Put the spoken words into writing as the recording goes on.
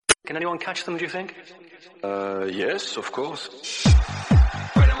Can anyone catch them, do you think? Yes, of course.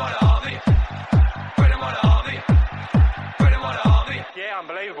 Yeah,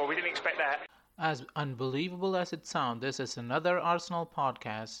 unbelievable. We didn't expect that. As unbelievable as it sounds, this is another Arsenal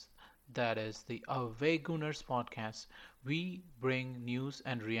podcast. That is the Away Gunners podcast. We bring news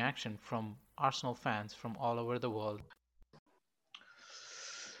and reaction from Arsenal fans from all over the world.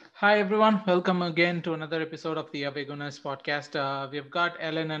 Hi everyone, welcome again to another episode of the Away Gunners podcast. We've got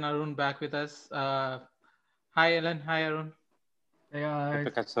Ellen and Arun back with us. Hi Ellen, hi Arun. Hey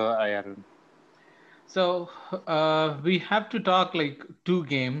guys. Aeun. So we have to talk like two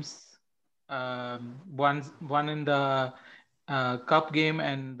games. One in the Cup game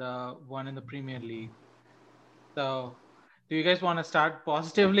and one in the Premier League. So, do you guys want to start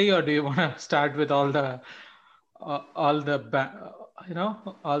positively, or do you want to start with all the all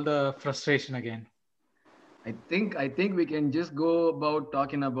the frustration again? I think we can just go about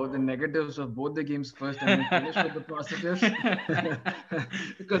talking about the negatives of both the games first and then finish with the positives.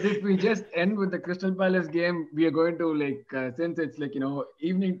 Because if we just end with the Crystal Palace game, we are going to since it's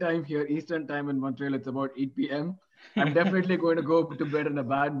evening time here, Eastern time in Montreal, it's about 8 p.m. I'm definitely going to go to bed in a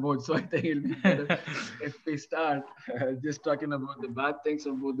bad mood. So I think it'll be better if we start just talking about the bad things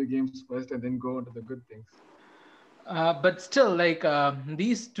of both the games first and then go on to the good things. But still,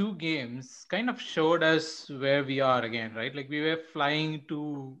 these two games kind of showed us where we are again, right? Like we were flying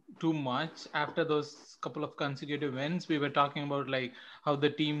too much after those couple of consecutive wins. We were talking about like how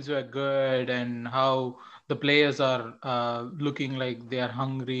the teams were good and how the players are looking like they are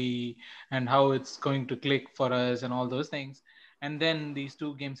hungry and how it's going to click for us and all those things. And then these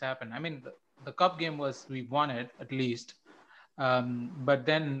two games happened. I mean, the cup game we won it at least. But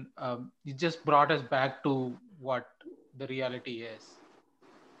then it just brought us back to what the reality is.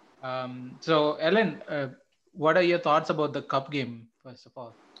 So, Ellen, what are your thoughts about the cup game, first of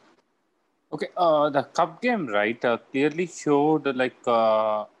all? Okay, the cup game, right, clearly showed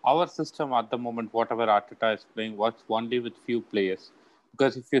our system at the moment, whatever Arteta is playing, works only with few players.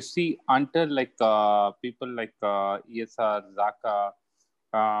 Because if you see, until people like ESR, Xhaka,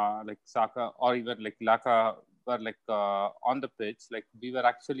 Saka, or even like Laka were on the pitch, we were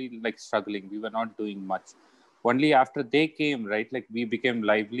actually struggling. We were not doing much. Only after they came, right, we became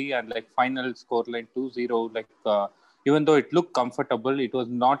lively and final scoreline 2-0, even though it looked comfortable, it was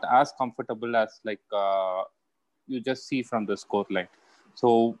not as comfortable as you just see from the scoreline.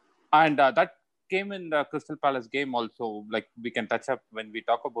 So, and that came in the Crystal Palace game also, we can touch up when we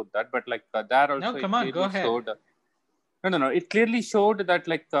talk about that, but there also no, come on, go ahead. No. It clearly showed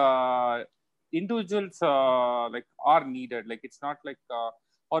that individuals are needed. It's not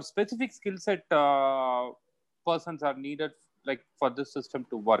or specific skill set persons are needed for this system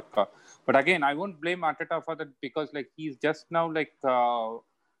to work. But again, I won't blame Arteta for that because he's just now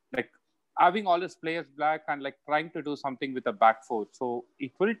having all his players back and trying to do something with the back four. So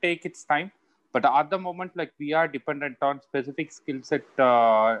it will take its time. But at the moment, we are dependent on specific skill set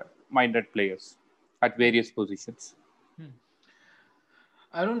minded players at various positions.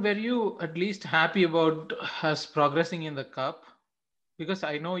 Arun, were you at least happy about us progressing in the cup? Because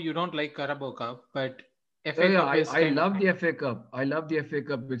I know you don't like Carabao Cup, but FA Cup is I love the FA Cup. I love the FA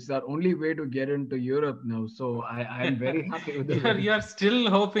Cup. It's our only way to get into Europe now. So I'm very happy with it. You're still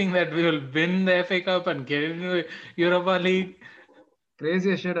hoping that we will win the FA Cup and get into Europa League.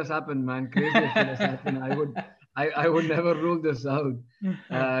 Craziest shit has happened, man. Craziest shit has happened. I would never rule this out.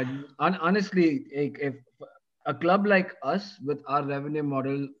 Honestly, if a club like us with our revenue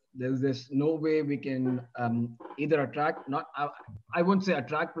model, there's no way we can either attract, I wouldn't say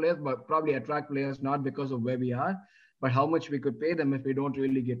attract players, but probably attract players not because of where we are, but how much we could pay them if we don't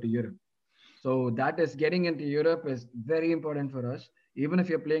really get to Europe. So that is getting into Europe is very important for us. Even if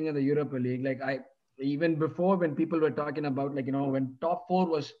you're playing in the Europa League, even before when people were talking about when top four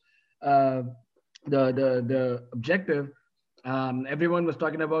was the objective, everyone was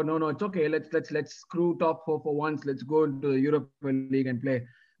talking about no, it's okay. Let's screw top four for once. Let's go into the Europa League and play.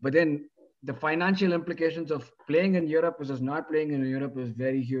 But then the financial implications of playing in Europe versus not playing in Europe is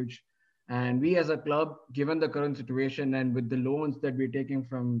very huge. And we as a club, given the current situation and with the loans that we're taking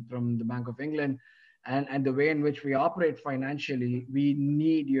from the Bank of England and the way in which we operate financially, we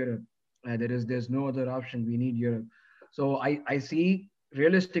need Europe. There's no other option. We need Europe. So I see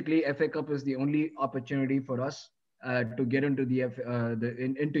realistically, FA Cup is the only opportunity for us to get into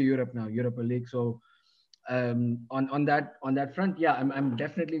into Europe now, Europa League. So on that front, yeah, I'm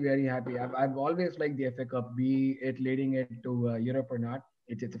definitely very happy. I've always liked the FA Cup, be it leading it to Europe or not.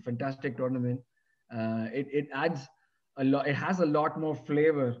 It's a fantastic tournament. It adds it has a lot more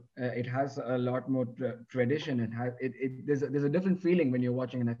flavor. It has a lot more tradition. There's a different feeling when you're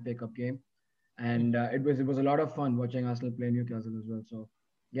watching an FA Cup game, and it was a lot of fun watching Arsenal play Newcastle as well. So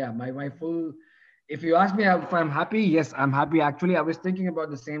yeah, my full. If you ask me if I'm happy, yes, I'm happy. Actually, I was thinking about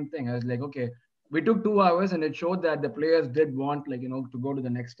the same thing. I was like, okay, we took 2 hours, and it showed that the players did want, like, to go to the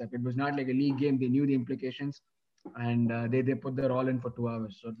next step. It was not like a league game; they knew the implications, and they put their all in for 2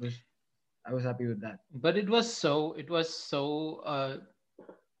 hours. So I was happy with that. But it was so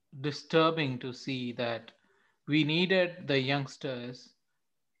disturbing to see that we needed the youngsters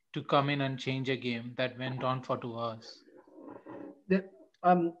to come in and change a game that went on for 2 hours. The,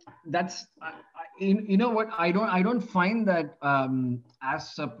 um, that's you know what, I don't find that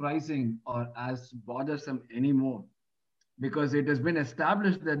as surprising or as bothersome anymore, because it has been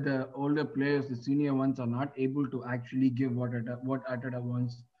established that the older players, the senior ones, are not able to actually give what Arteta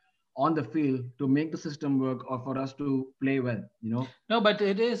wants on the field to make the system work or for us to play well. No, but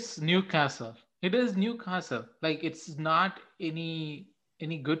it is Newcastle. It is Newcastle. Like it's not any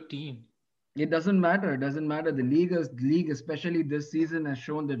good team. It doesn't matter. It doesn't matter. The league, especially this season, has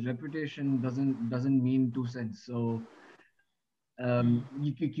shown that reputation doesn't mean 2 cents. So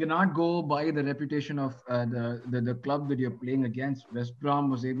you cannot go by the reputation of the club that you're playing against. West Brom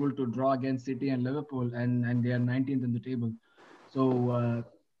was able to draw against City and Liverpool, and they are 19th in the table. So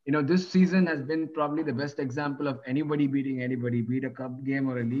this season has been probably the best example of anybody beating anybody, be it a cup game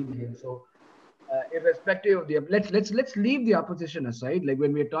or a league game. So irrespective of the, let's leave the opposition aside. Like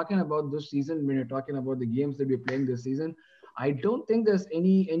when we're talking about this season, when you're talking about the games that we're playing this season, I don't think there's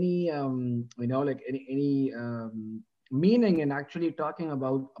any like any meaning in actually talking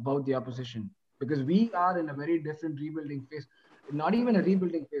about the opposition, because we are in a very different rebuilding phase. Not even a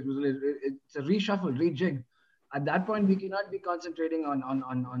rebuilding phase, it's a reshuffle, rejig. At that point, we cannot be concentrating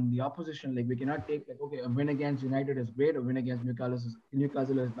on the opposition. Like we cannot take, like, okay, a win against United is great, a win against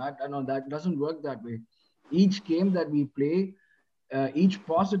Newcastle is bad. No, that doesn't work that way. Each game that we play, each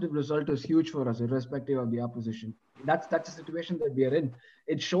positive result is huge for us, irrespective of the opposition. That's the situation that we are in.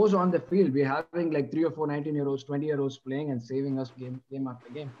 It shows on the field. We're having like 3 or 4 19-year-olds, 20-year-olds playing and saving us game after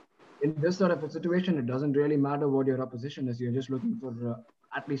game. In this sort of a situation, it doesn't really matter what your opposition is. You're just looking for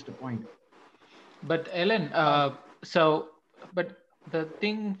at least a point. But Ellen, but the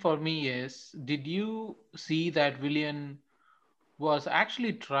thing for me is, did you see that Willian was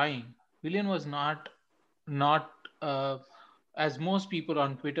actually trying? Willian was not as most people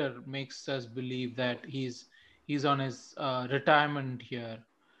on Twitter makes us believe that he's on his retirement here.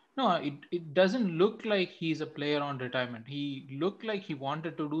 No, it doesn't look like he's a player on retirement. He looked like he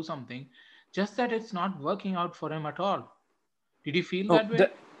wanted to do something, just that it's not working out for him at all. Did you feel No, that way?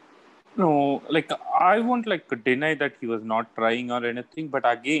 no, like I won't like deny that he was not trying or anything, but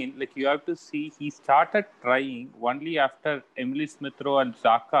again, like you have to see, he started trying only after Emily Smith Rowe and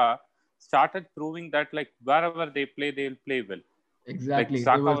Zaka started proving that like wherever they play, they'll play well. Like Exactly.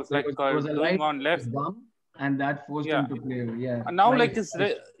 Zaka was like There was a doing light on in his left, bum, and that forced yeah. him to play. Yeah. And now like Nice.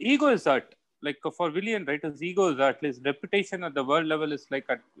 his ego is hurt. Like for Willian, right, his ego is hurt. His reputation at the world level is like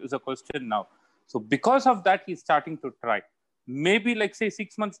is a question now. So because of that, he's starting to try. Maybe like say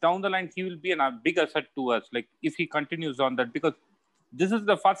 6 months down the line, he will be a big asset to us. Like if he continues on that, because this is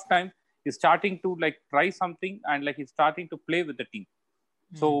the first time he's starting to like try something and like he's starting to play with the team.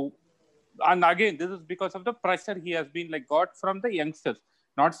 So, and again, this is because of the pressure he has been like got from the youngsters,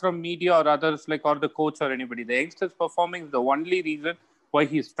 not from media or others, like or the coach or anybody. The youngsters performing is the only reason why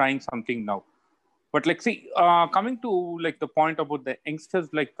he's trying something now. But like see, coming to like the point about the youngsters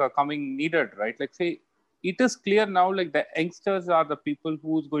like coming needed, right? Like say, it is clear now like the youngsters are the people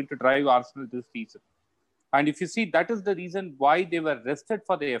who's going to drive Arsenal this season. And if you see, that is the reason why they were rested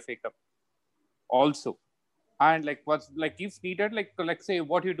for the FA Cup also. And like what's like if needed, like say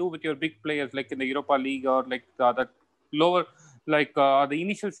what you do with your big players like in the Europa League or like the other lower like the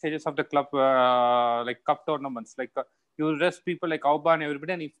initial stages of the club like cup tournaments, like you rest people like Auba and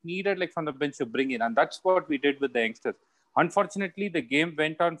everybody, and if needed like from the bench you bring in, and that's what we did with the youngsters. Unfortunately, the game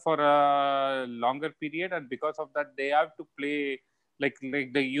went on for a longer period, and because of that, they have to play like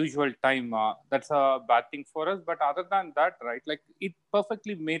the usual time. That's a bad thing for us. But other than that, right, like it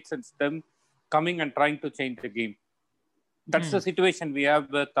perfectly made sense them coming and trying to change the game. That's the situation we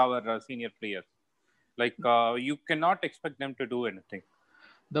have with our senior players. Like you cannot expect them to do anything.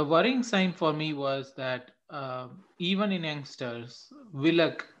 The worrying sign for me was that even in youngsters,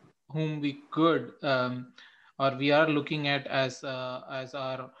 Willock, whom we could or we are looking at as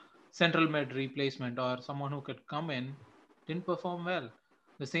our central mid replacement or someone who could come in, didn't perform well.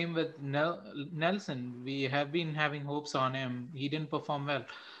 The same with Nelson. We have been having hopes on him. He didn't perform well.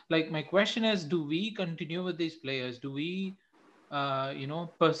 Like my question is, do we continue with these players? Do we,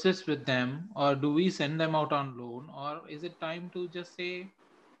 persist with them, or do we send them out on loan, or is it time to just say,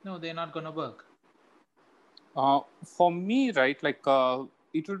 no, they're not gonna work? For me, right,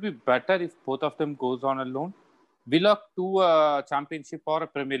 it would be better if both of them goes on a loan. Willock to a championship or a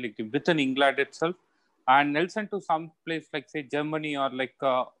Premier League team within England itself, and Nelson to some place like say Germany or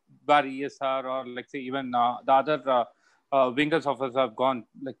where ESR or like say even the other wingers of us have gone.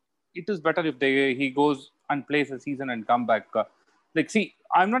 Like it is better if he goes and plays a season and come back. See,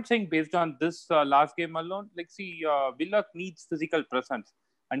 I'm not saying based on this last game alone. Willock needs physical presence,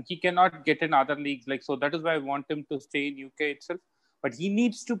 and he cannot get in other leagues. So that is why I want him to stay in UK itself. But he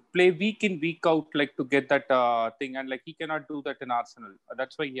needs to play week in week out to get that thing, and he cannot do that in Arsenal.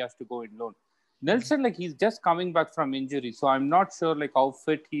 That's why he has to go in loan. Nelson, he's just coming back from injury, so I'm not sure how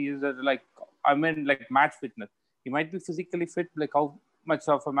fit he is. Match fitness. He might be physically fit. How much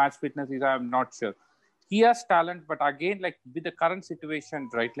of a match fitness is, I'm not sure. He has talent, but again, with the current situation,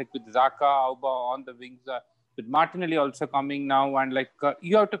 right, with Xhaka, Auba on the wings, with Martinelli also coming now, and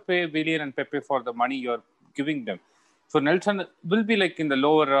you have to pay Willian and Pepe for the money you're giving them. So Nelson will be in the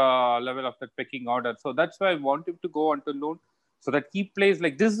lower level of the pecking order. So that's why I want him to go on to loan, so that he plays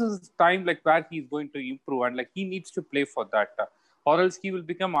this is time where he's going to improve, and he needs to play for that, or else he will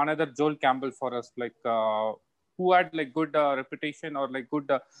become another Joel Campbell for us, who had good reputation or good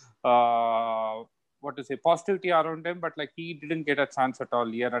positivity around him, but he didn't get a chance at all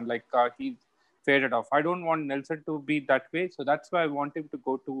here, and he faded off. I don't want Nelson to be that way, so that's why I want him to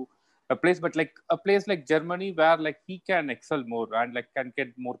go to a place, but a place like Germany where he can excel more and can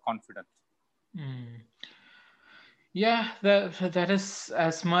get more confidence. Yeah, that is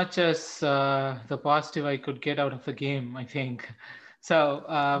as much as the positive I could get out of the game, I think. So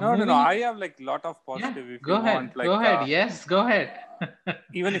no, I have lot of positive. Yeah, if go you ahead. want Go ahead. Yes, go ahead.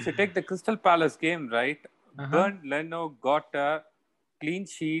 Even if you take the Crystal Palace game, right, Bernd Leno got a clean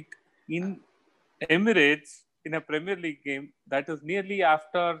sheet in Emirates in a Premier League game. That is nearly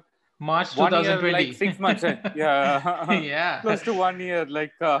after March 2020. 1 year, 6 months. Yeah. Yeah, Close to 1 year.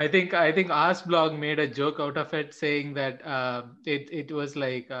 I think Ars blog made a joke out of it, saying that it was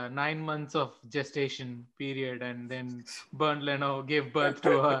 9 months of gestation period, and then Bernd Leno gave birth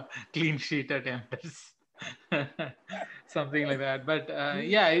to a clean sheet at Embers. Something like that. But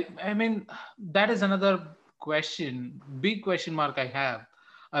I mean, that is another big question mark I have,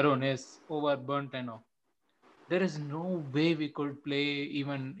 Arun, is over Bernd Leno. There is no way we could play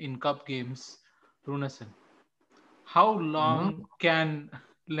even in cup games, Runason. How long can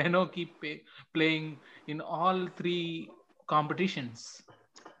Leno keep playing in all three competitions?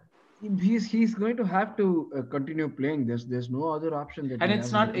 He's going to have to continue playing this. There's no other option that And we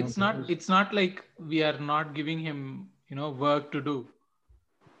have right now. it's not like we are not giving him work to do.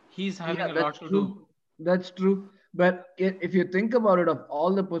 He's having a lot to do. That's true. But if you think about it, of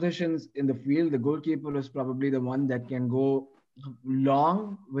all the positions in the field, the goalkeeper is probably the one that can go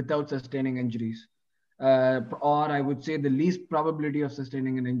long without sustaining injuries. Or I would say the least probability of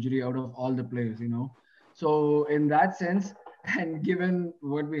sustaining an injury out of all the players. So in that sense, and given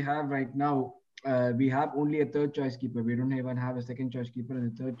what we have right now, we have only a third choice keeper. We don't even have a second choice keeper,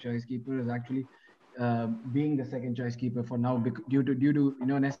 and the third choice keeper is actually being the second choice keeper for now due to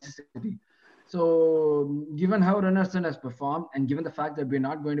necessity. So given how Runarsson has performed, and given the fact that we're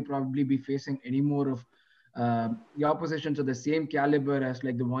not going to probably be facing any more of the oppositions of the same caliber as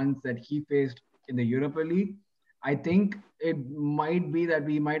the ones that he faced in the Europa League, I think it might be that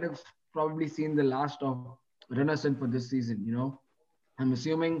we might have probably seen the last of Runarsson for this season. I'm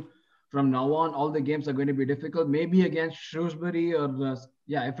assuming from now on, all the games are going to be difficult. Maybe against Shrewsbury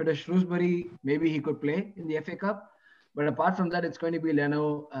if it is Shrewsbury, maybe he could play in the FA Cup. But apart from that, it's going to be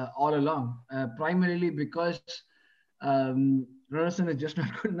Leno all along, primarily because Runarsson is just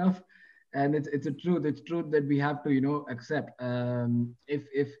not good enough. And it's a truth. It's truth that we have to, accept.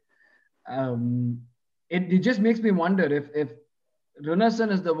 It just makes me wonder if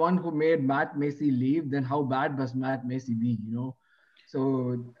Runarsson is the one who made Matt Macy leave, then how bad must Matt Macy be?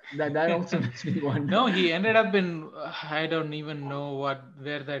 So that also makes me wonder. No, he ended up in I don't even know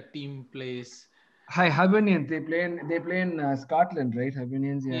where that team plays. Hi, Hibernians. They play in Scotland, right?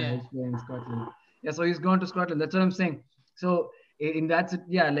 Hibernians, yeah, play in Scotland. Yeah, so he's gone to Scotland. That's what I'm saying. So in that,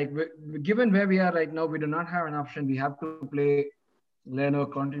 given where we are right now, we do not have an option. We have to play Leno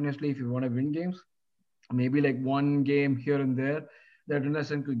continuously if we want to win games. Maybe one game here and there that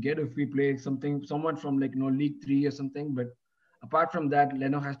Runarsson could get if we play someone from League 3 or something. But apart from that,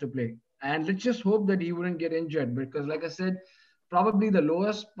 Leno has to play. And let's just hope that he wouldn't get injured, because like I said, probably the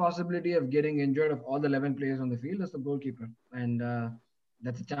lowest possibility of getting injured of all the 11 players on the field is the goalkeeper. And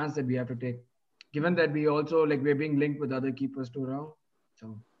that's a chance that we have to take, given that we also, like, we're being linked with other keepers too now.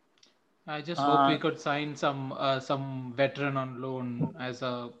 So I just hope we could sign some veteran on loan as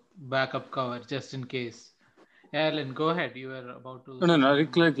a backup cover just in case. Alan, go ahead. You were about to say No.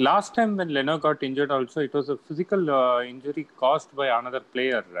 something. Like last time when Leno got injured, also it was a physical injury caused by another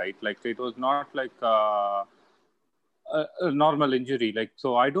player, right? Like it was not like a normal injury. Like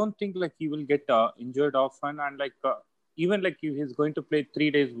so, I don't think like he will get injured often, and like even like he's going to play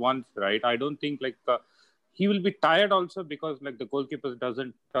 3 days once, right? I don't think like he will be tired also because like the goalkeeper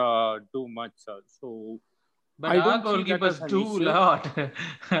doesn't do much. So But I our don't see that as goalkeepers an do a issue. lot.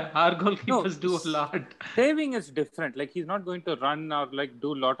 Our No, goalkeepers do a lot. saving is different. Like he's not going to run or like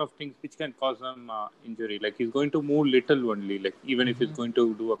do a lot of things which can cause him injury. Like he's going to move little only. Like even if he's going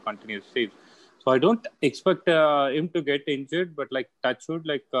to do a continuous save. So I don't expect him to get injured. But like touch wood,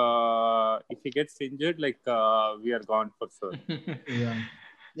 like if he gets injured, like we are gone for sure. yeah,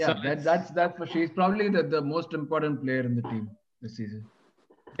 So that's for sure. He's probably the most important player in the team this season.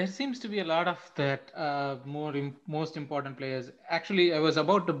 there seems to be a lot of that most important players. Actually, I was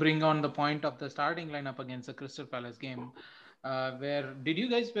about to bring on the point of the starting lineup against the Crystal Palace game. Where did you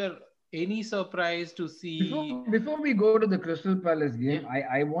guys were any surprise to see? Before we go to the Crystal Palace Yeah. game,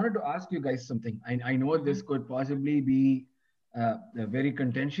 I wanted to ask you guys something. I know this could possibly be very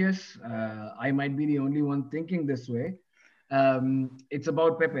contentious. I might be the only one thinking this way. It's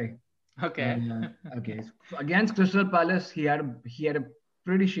about Pepe. Okay. Okay, so against Crystal Palace, he had a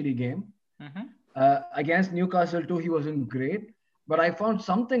pretty shitty game. Mhm. Against Newcastle too, he wasn't great. But I found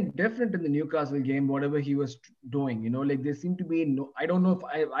something different in the Newcastle game, whatever he was doing. Like there seemed to be no. I don't know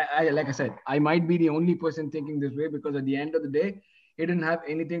if like I said, I might be the only person thinking this way because at the end of the day, he didn't have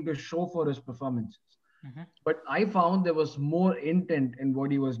anything to show for his performances. Mhm. But I found there was more intent in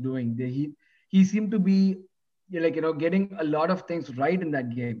what he was doing. He seemed to be like getting a lot of things right in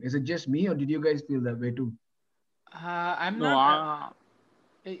that game. Is it just me, or did you guys feel that way too? I'm No, not.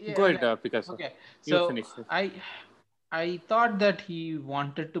 go Yeah, ahead, Picasso. okay. You So finish it. I thought that he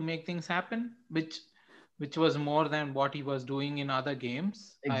wanted to make things happen, which was more than what he was doing in other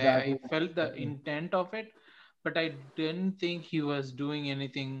games. I Exactly. felt the intent of it, but I didn't think he was doing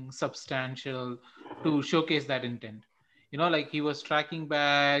anything substantial to showcase that intent. Like he was tracking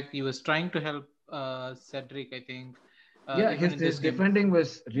back, he was trying to help Cedric, I think, Yeah, even his in this his game. defending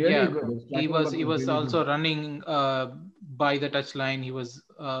was really Yeah, good. His he tracking was back he was was really also good. running by the touchline. He was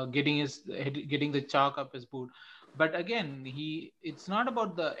getting the chalk up his boot. But again, it's not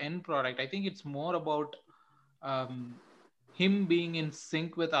about the end product. I think it's more about um, him being in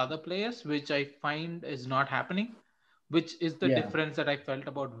sync with other players, which I find is not happening, which is the Yeah. difference that I felt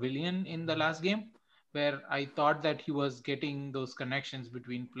about Willian in the last game, where I thought that he was getting those connections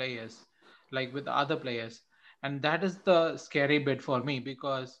between players, like with other players. And that is the scary bit for me,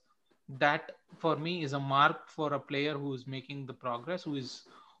 because that for me is a mark for a player who's making the progress,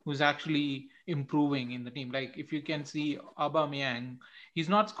 who's actually improving in the team. Like if you can see Aubameyang, he's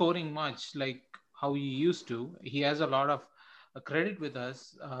not scoring much like how he used to. He has a lot of credit with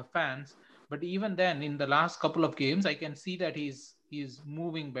us fans, but even then, in the last couple of games, I can see that he's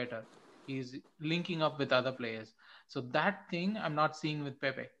moving better. He's linking up with other players. So that thing I'm not seeing with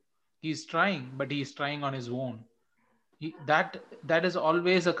Pepe. He's trying, but he's trying on his own. That is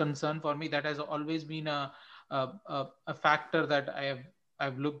always a concern for me. That has always been a factor that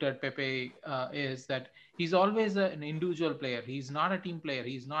I've looked at Pepe, is that he's always an individual player. He's not a team player.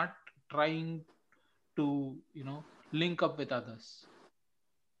 He's not trying to link up with others.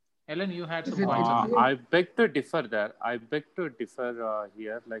 Ellen, you had Yes, some points on that. I beg to differ there. I beg to differ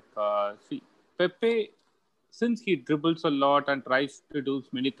here. Like, see, Pepe, since he dribbles a lot and tries to do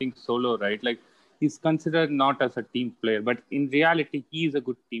many things solo, right? Like, he's considered not as a team player, but in reality, he is a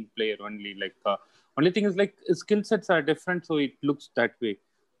good team player only. Like, only thing is like his skill sets are different, so it looks that way.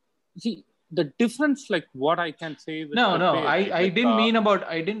 See, the difference, like what I can say with No, Pepe, right? I Like,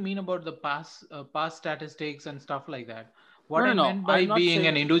 didn't mean about the past statistics and stuff like that. What I no. meant by I'm not being an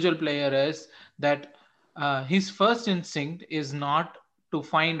saying. individual player is that his first instinct is not to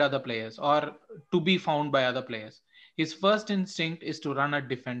find other players or to be found by other players. His first instinct is to run at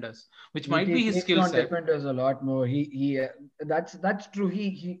defenders, which might be He his takes skill on set. defenders a lot more. That's true.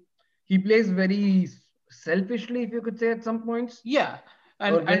 He plays very selfishly, if you could say, at some points, Yeah,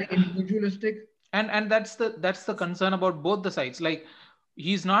 and or very and individualistic. and that's the concern about both the sides. Like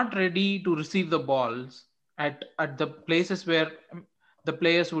he's not ready to receive the balls at the places where the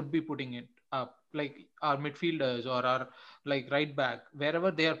players would be putting it up, like our midfielders or our like right back,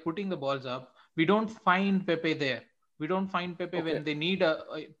 wherever they are putting the balls up, we don't find Pepe there. We don't find Pepe Okay. when they need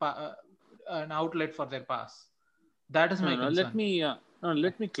an outlet for their pass. That is No, my no. concern.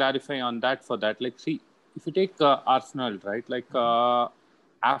 Let me clarify on that. For that, like, see, if you take Arsenal, right? Like,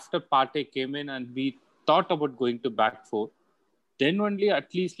 after Partey came in and we thought about going to back four, then only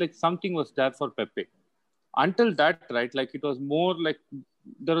at least like something was there for Pepe. Until that, right? Like, it was more like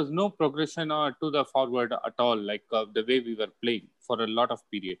there was no progression to the forward at all, like the way we were playing for a lot of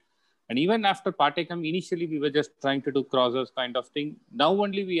period. And even after Partey came, initially we were just trying to do crosses kind of thing. Now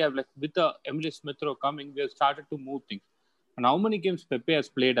only we have, like, with the Emily Smith Rowe coming, we have started to move things. And how many games Pepe has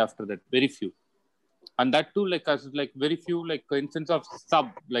played after that? Very few. And that too, like, as like very few, like, instance of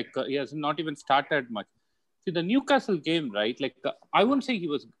sub, like, he has not even started much. See, the Newcastle game, right? Like, I wouldn't say he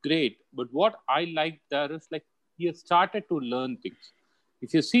was great, but what I liked there is, like, he has started to learn things.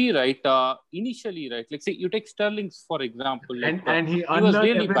 If you see, right, initially, right, like, say you take Sterling's for example, like, And he he was unlearned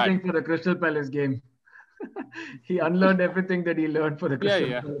really bad. everything for the Crystal Palace game. He unlearned everything that he learned for the Yeah, Crystal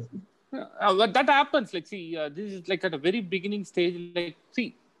yeah. Palace. But that happens. Like, see, this is like at a very beginning stage. Like,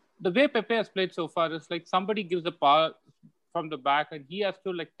 see, the way Pepe has played so far is like somebody gives the power from the back, and he has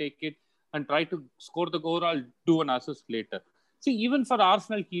to like take it and try to score the goal or do an assist later. See, even for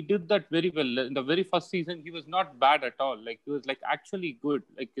Arsenal, he did that very well. In the very first season, he was not bad at all. Like, he was like actually good.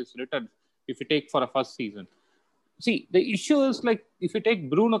 Like, his returns, if you take for a first season. See, the issue is like if you take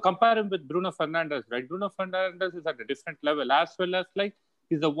Bruno, compare him with Bruno Fernandes, right? Bruno Fernandes is at a different level, as well as like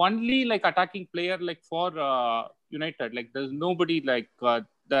he's the only like attacking player like for United. Like, there's nobody like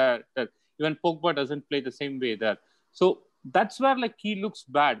that. Even Pogba doesn't play the same way there. So that's where like he looks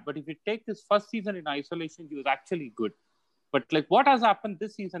bad. But if you take his first season in isolation, he was actually good. But like what has happened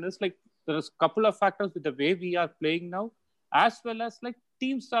this season is like there's a couple of factors with the way we are playing now, as well as like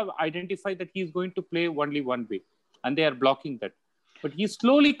teams have identified that he's going to play only one way, and they are blocking that. But he's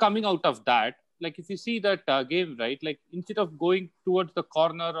slowly coming out of that. Like, if you see that game, right? Like, instead of going towards the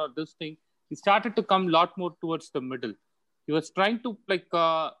corner or this thing, he started to come a lot more towards the middle. He was trying to like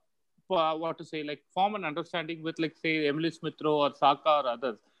what to say, like form an understanding with like say Emily Smith Rowe or Saka or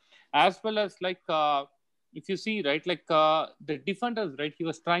others, as well as like if you see right, like the defenders, right? He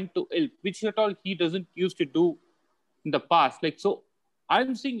was trying to help, which at all he doesn't used to do in the past. Like, so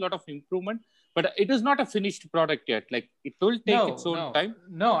I'm seeing a lot of improvement, but it is not a finished product yet. Like, it will take its No, own no, time.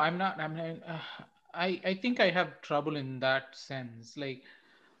 no. I'm not. I'm not. I think I have trouble in that sense. Like,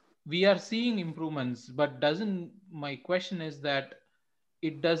 we are seeing improvements, but doesn't my question is that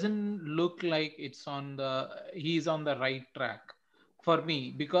it doesn't look like he's on the right track for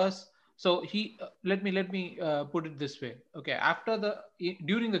me, because so he let me put it this way. Okay,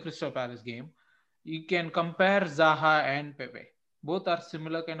 during the Crystal Palace game, you can compare Zaha and Pepe. Both are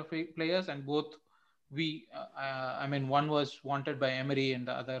similar kind of players, and both I mean, one was wanted by Emery and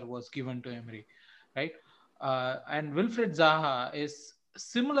the other was given to Emery, right? And Wilfred Zaha is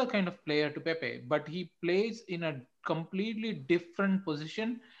similar kind of player to Pepe, but he plays in a completely different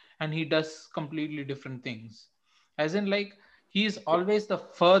position and he does completely different things. As in, like, he is always the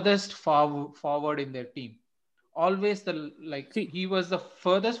furthest forward in their team. Always See, he was the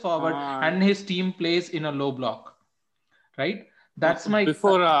furthest forward, uh, and his team plays in a low block, right? That's my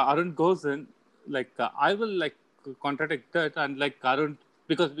before Arun goes in, like I will like contradict that, and like Arun,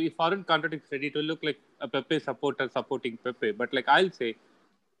 because if Arun contradicts it, it will look like a Pepe supporter supporting Pepe. But like I'll say,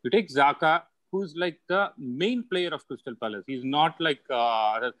 you take Xhaka, who's like the main player of Crystal Palace. He's not like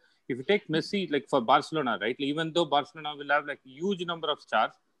if you take Messi, like for Barcelona, right? Even though Barcelona will have like huge number of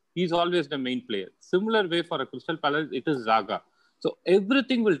stars, he's always the main player. Similar way for a Crystal Palace, it is Zaga. So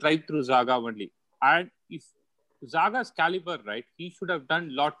everything will drive through Zaga only. And if Zaga's caliber, right, he should have done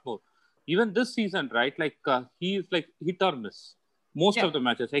a lot more. Even this season, right, like he is like hit or miss most yeah. of the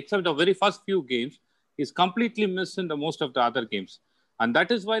matches, except the very first few games. He's completely missed in the most of the other games, and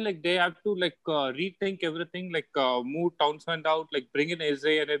that is why like they have to like rethink everything, like move Townsend out, like bring in Eze,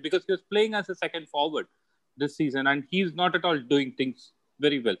 and because he was playing as a second forward this season, and he's not at all doing things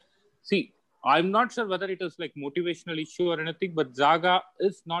very well. See, I'm not sure whether it is like motivational issue or anything, but Zaga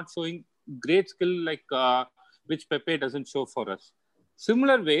is not showing great skill like which Pepe doesn't show for us.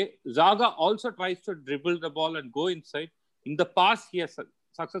 Similar way, Zaga also tries to dribble the ball and go inside. In the past, yes,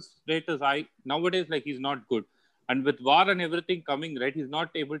 success rate is high. Nowadays, like he's not good. And with VAR and everything coming, right, he's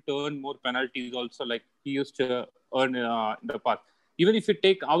not able to earn more penalties also like he used to earn in the past. Even if you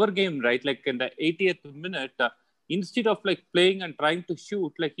take our game, right, like in the 80th minute, instead of like playing and trying to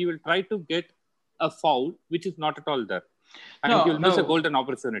shoot, like he will try to get a foul, which is not at all there. And No, he'll miss a no, golden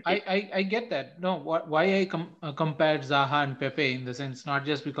opportunity. I get that. No, why I compared Zaha and Pepe in the sense, not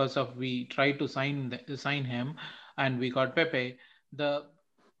just because of we tried to sign him and we got Pepe. The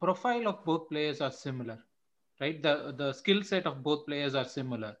profile of both players are similar, right? The skill set of both players are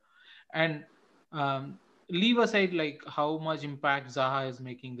similar, and leave aside like how much impact Zaha is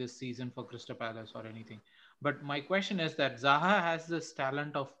making this season for Crystal Palace or anything. But my question is that Zaha has this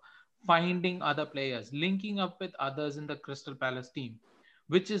talent of finding other players, linking up with others in the Crystal Palace team,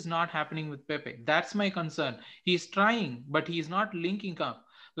 which is not happening with Pepe. That's my concern. He's trying, but he's not linking up.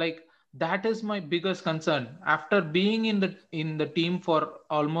 Like that is my biggest concern. After being in the team for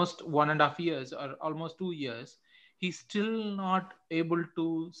almost 1.5 years or almost 2 years, he's still not able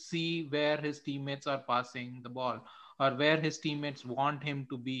to see where his teammates are passing the ball, or where his teammates want him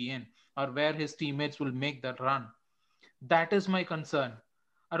to be in, or where his teammates will make that run. That is my concern.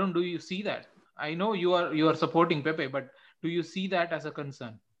 I don't. Do you see that? I know you are supporting Pepe, but do you see that as a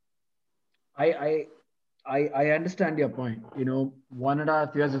concern? I I I understand your point.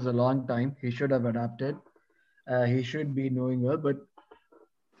 1.5 years is a long time. He should have adapted. He should be knowing well, but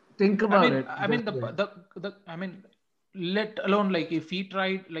think I about mean, it I this mean way. the I mean, let alone like if he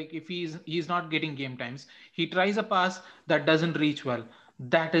tried, like if he's not getting game times, he tries a pass that doesn't reach well.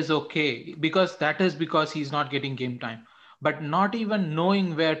 That is okay, because that is because he's not getting game time. But not even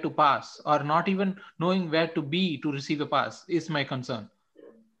knowing where to pass, or not even knowing where to be to receive a pass, is my concern.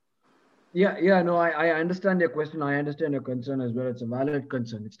 Yeah, no, I understand your question. I understand your concern as well. It's a valid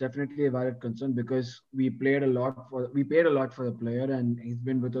concern. It's definitely a valid concern because we paid a lot for the player, and he's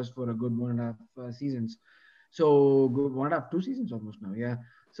been with us for a good 1.5 seasons. So good 1.5, 2 seasons almost now. Yeah.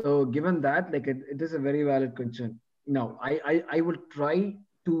 So given that, like it is a very valid concern. Now, I will try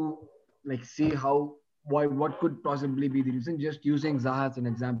to like see how what could possibly be the reason. Just using Zaha as an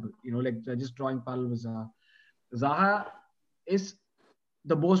example. Like just drawing parallel with Zaha. Zaha is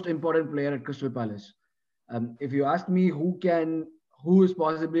the most important player at Crystal Palace. If you ask me who is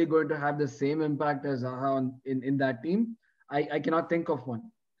possibly going to have the same impact as Zaha in that team, I cannot think of one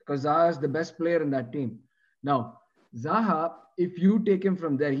because Zaha is the best player in that team. Now, Zaha, if you take him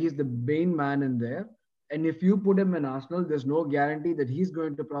from there, he's the main man in there. And if you put him in Arsenal, there's no guarantee that he's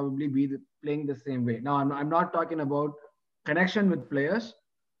going to probably be playing the same way. Now, I'm not talking about connection with players.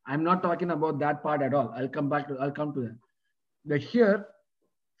 I'm not talking about that part at all. I'll come to that. But here,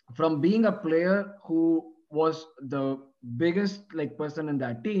 from being a player who was the biggest like person in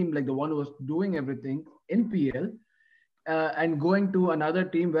that team, like the one who was doing everything in PL, and going to another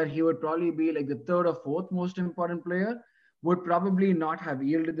team where he would probably be like the third or fourth most important player, would probably not have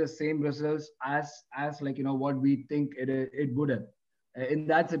yielded the same results as like what we think it would have. In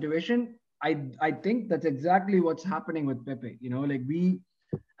that situation, I think that's exactly what's happening with Pepe. Like we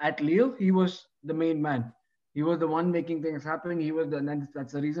at Lille, he was the main man. He was the one making things happen. And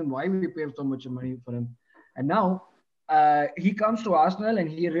that's the reason why we paid so much money for him. And now he comes to Arsenal and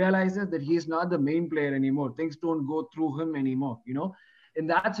he realizes that he's not the main player anymore. Things don't go through him anymore. In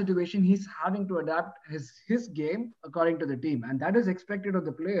that situation, he's having to adapt his game according to the team, and that is expected of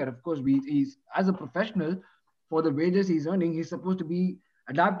the player. Of course, he's as a professional for the wages he's earning, he's supposed to be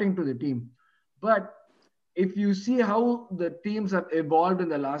adapting to the team. But if you see how the teams have evolved in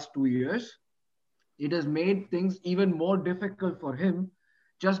the last 2 years, it has made things even more difficult for him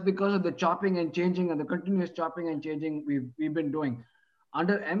just because of the chopping and changing and the continuous chopping and changing we've been doing.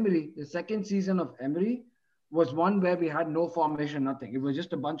 Under Emery, the second season of Emery was one where we had no formation, nothing. It was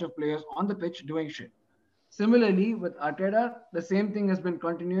just a bunch of players on the pitch doing shit. Similarly, with Arteta, the same thing has been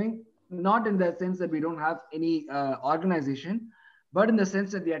continuing, not in the sense that we don't have any organization, but in the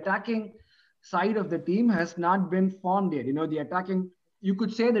sense that the attacking side of the team has not been formed yet. The attacking, you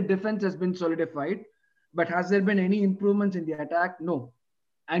could say the defense has been solidified, but has there been any improvements in the attack? No.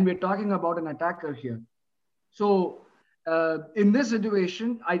 And we're talking about an attacker here. So in this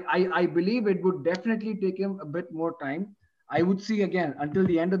situation, I believe it would definitely take him a bit more time. I would see again until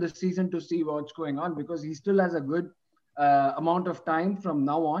the end of the season to see what's going on, because he still has a good amount of time from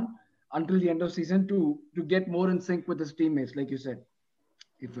now on until the end of season to get more in sync with his teammates, like you said.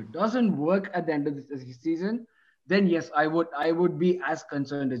 If it doesn't work at the end of the season, then yes, I would be as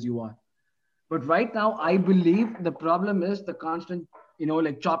concerned as you are. But right now, I believe the problem is the constant,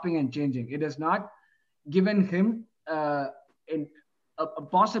 like chopping and changing. It has not given him in a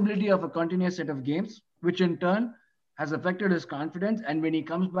possibility of a continuous set of games, which in turn has affected his confidence. And when he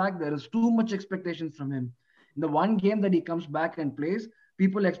comes back, there is too much expectations from him. In the one game that he comes back and plays,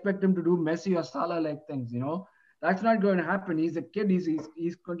 people expect him to do Messi or Salah like things. That's not going to happen. He's a kid.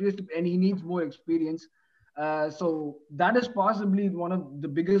 He's continuous to, and he needs more experience. So that is possibly one of the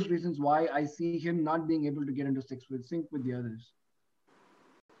biggest reasons why I see him not being able to get into sync with the others.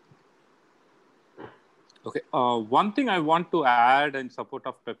 Okay. One thing I want to add in support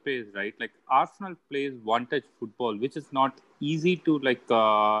of Pepe is, right, like Arsenal plays one-touch football, which is not easy to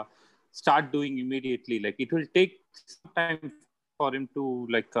start doing immediately. Like it will take some time for him to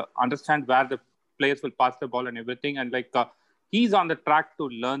understand where the players will pass the ball and everything, and he's on the track to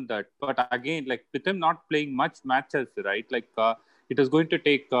learn that. But again, like with him not playing much matches, right? It is going to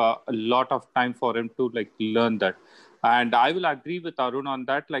take a lot of time for him to learn that. And I will agree with Arun on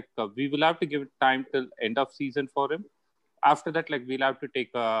that. We will have to give it time till end of season for him. After that, we'll have to take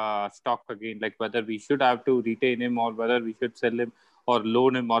stock again, whether we should have to retain him or whether we should sell him or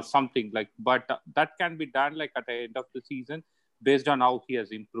loan him or something. But that can be done at the end of the season based on how he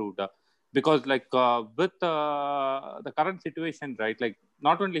has improved. Because with the current situation, right?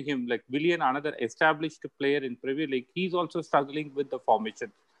 Not only him, Willian, another established player in Premier League, he's also struggling with the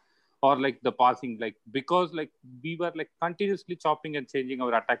formation or the passing, because we were continuously chopping and changing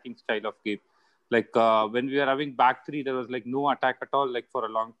our attacking style of game. When we were having back three, there was no attack at all for a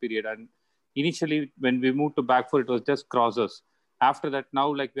long period. And initially when we moved to back four, it was just crosses. After that,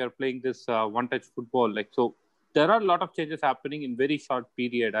 now we are playing this one-touch football. So there are a lot of changes happening in very short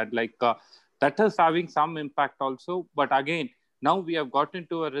period, and that is having some impact also. But again, now we have got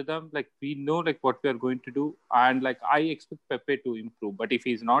into a rhythm. We know what we are going to do, and I expect Pepe to improve. But if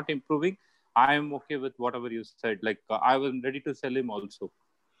he's not improving, I am okay with whatever you said. I was ready to sell him also.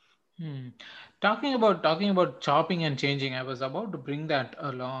 Talking about chopping and changing, I was about to bring that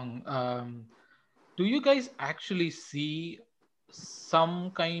along. Do you guys actually see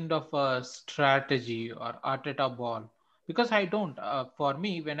some kind of a strategy or Arteta ball? Because I don't. For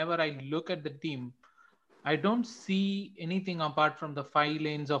me, whenever I look at the team, I don't see anything apart from the 5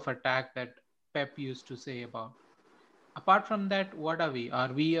 lanes of attack that Pep used to say about. Apart from that, what are we?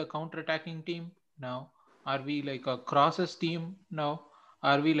 Are we a counter-attacking team? No. Are we a crosses team? No.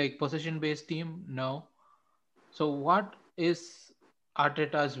 Are we possession-based team? No. So what is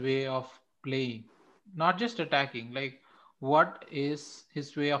Arteta's way of playing? Not just attacking, what is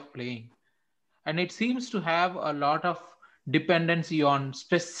his way of playing? And it seems to have a lot of dependency on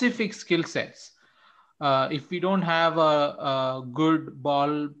specific skill sets. If we don't have a good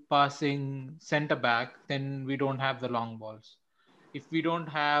ball passing center back, then we don't have the long balls. If we don't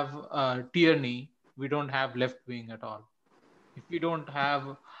have Tierney, we don't have left wing at all. If we don't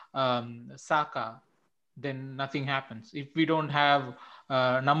have Saka, then nothing happens. If we don't have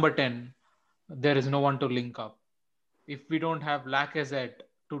number 10, there is no one to link up. If we don't have Lacazette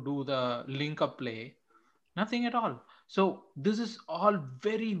to do the link up play, nothing at all. So this is all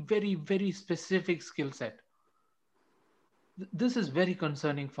very, very, very specific skill set. This is very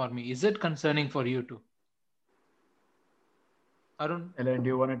concerning for me. Is it concerning for you too? Arun? Aeun, do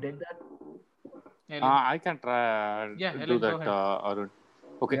you want to take that? I can try do that, Arun.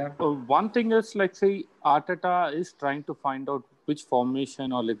 Okay. Yeah. One thing is say Arteta is trying to find out which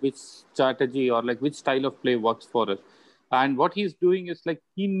formation or which strategy or which style of play works for us. And what he's doing is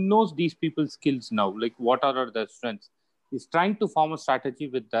he knows these people's skills now, what are their strengths. He's trying to form a strategy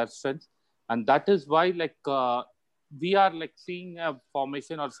with their strengths. And that is why we are seeing a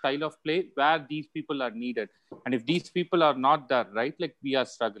formation or style of play where these people are needed. And if these people are not there, right, we are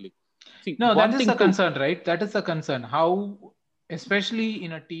struggling. See, no, that is the concern, right? That is the concern. How, especially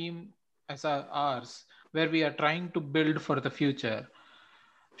in a team as ours, where we are trying to build for the future,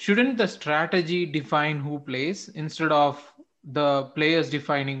 shouldn't the strategy define who plays instead of the players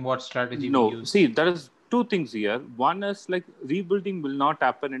defining what strategy we use? See, there is two things here. One is rebuilding will not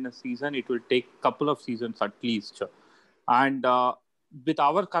happen in a season. It will take a couple of seasons at least. And with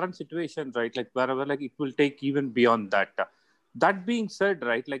our current situation, right, wherever it will take even beyond that. That being said,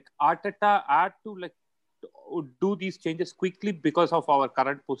 right, Arteta had to do these changes quickly because of our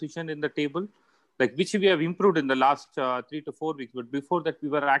current position in the table, which we have improved in the last 3 to 4 weeks. But before that, we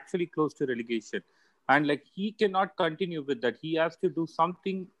were actually close to relegation. And he cannot continue with that. He has to do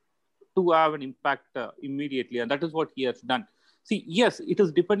something to have an impact immediately. And that is what he has done. See, yes, it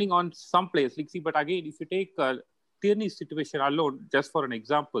is depending on some players. But again, if you take Tierney's situation alone, just for an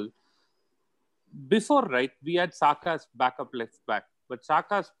example, before, right, we had Saka as backup left back. But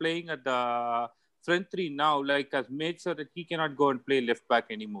Saka is playing at the front three now, has made sure that he cannot go and play left back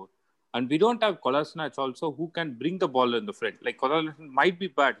anymore. And we don't have Kolasinac also who can bring the ball in the front. Kolasinac might be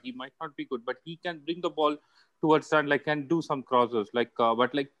bad, he might not be good, but he can bring the ball towards and can do some crosses. But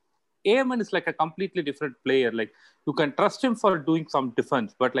Aeun is a completely different player. You can trust him for doing some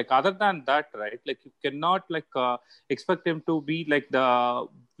defense, but other than that, right, you cannot expect him to be the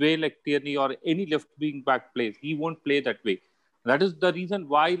way Tierney or any left wing back plays. He won't play that way. That is the reason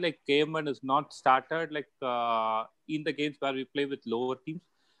why Aeun is not started in the games where we play with lower teams.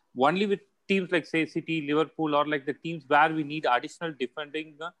 Only with teams say City, Liverpool, or the teams where we need additional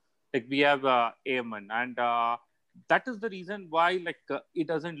defending, we have Aeun. And that is the reason why it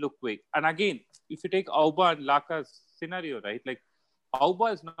doesn't look way. And again, if you take Auba and Laka's scenario, right, like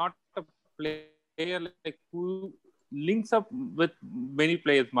Auba is not a player who links up with many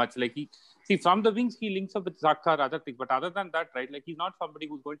players much. Like from the wings, he links up with Xhaka or other things. But other than that, right, like he's not somebody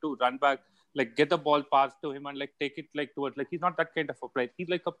who's going to run back, like get the ball passed to him and like take it like towards. Like he's not that kind of a player. He's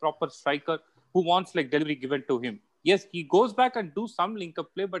like a proper striker who wants like delivery given to him. Yes, he goes back and do some link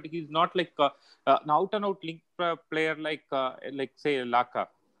up play, but he's not like an out and out link player like say Laka.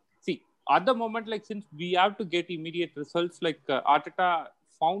 See, at the moment, like since we have to get immediate results, like Arteta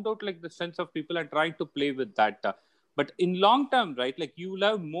found out like the strengths of people and trying to play with that. But in long term, right, like you will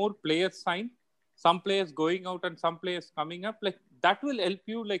have more players signed, some players going out and some players coming up. Like that will help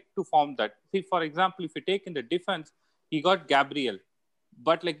you like to form that. See, for example, if you take in the defense, he got Gabriel.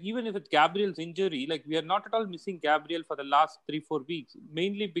 But like even if it's Gabriel's injury, like we are not at all missing Gabriel for the last 3-4 weeks,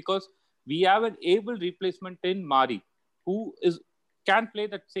 mainly because we have an able replacement in Mari, who can play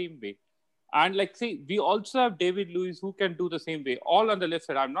that same way. And like say, we also have David Luiz who can do the same way, all on the left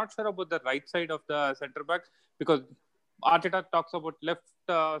side. I'm not sure about the right side of the centre backs because Arteta talks about left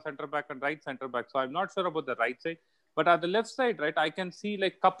centre back and right centre back. So I'm not sure about the right side. But at the left side, right, I can see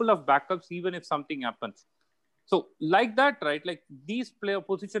like a couple of backups even if something happens. So like that, right, like these player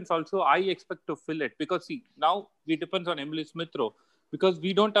positions also I expect to fill it because see, now we depends on Emily Smith-Rowe because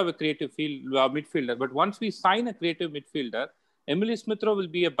we don't have a creative midfielder. But once we sign a creative midfielder, Emily Smith-Rowe will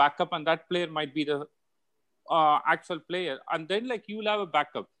be a backup and that player might be the actual player. And then like you will have a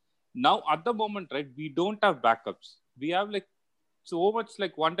backup. Now at the moment, right, we don't have backups. We have like so much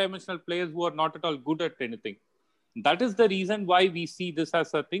like one-dimensional players who are not at all good at anything. That is the reason why we see this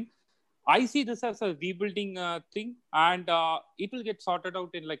as a thing. I see this as a rebuilding thing and it will get sorted out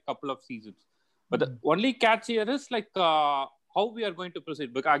in like a couple of seasons. But the only catch here is like how we are going to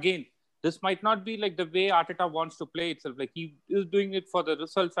proceed. But again, this might not be like the way Arteta wants to play itself. Like he is doing it for the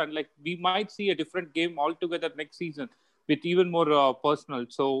results and like we might see a different game altogether next season with even more personal.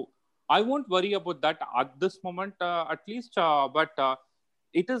 So I won't worry about that at this moment at least. But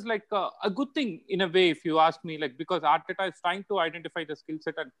it is like a good thing in a way, if you ask me, like because Arteta is trying to identify the skill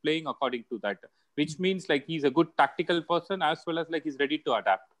set and playing according to that, which means like he's a good tactical person as well as like he's ready to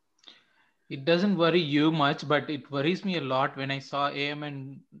adapt. It doesn't worry you much, but it worries me a lot when I saw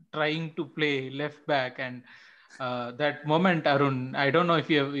Aeun trying to play left back and that moment, Arun, I don't know if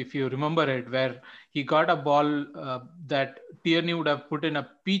you remember it, where he got a ball that Tierney would have put in a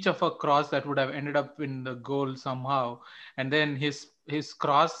peach of a cross that would have ended up in the goal somehow, and then his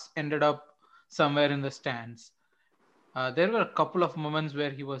cross ended up somewhere in the stands. There were a couple of moments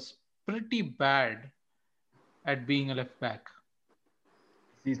where he was pretty bad at being a left back.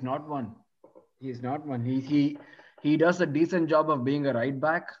 He's not one. He's not one. He does a decent job of being a right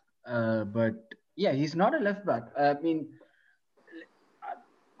back, but yeah, he's not a left back. I mean,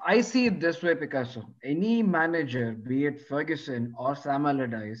 I see it this way, Picasso. Any manager, be it Ferguson or Sam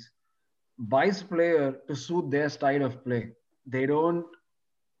Allardyce, buys player to suit their style of play. They don't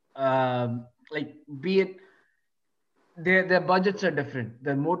like be it. Their budgets are different,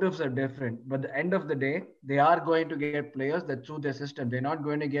 their motives are different, but at the end of the day, they are going to get players that suit their system. They're not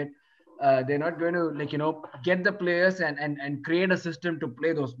going to get the players and create a system to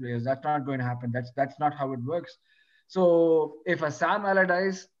play those players. That's not going to happen. That's not how it works. So if a Sam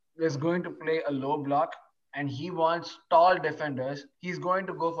Allardyce is going to play a low block and he wants tall defenders, he's going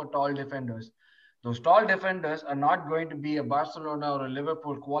to go for tall defenders. Those tall defenders are not going to be a Barcelona or a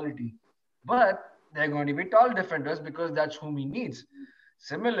Liverpool quality, but they're going to be tall defenders because that's whom he needs.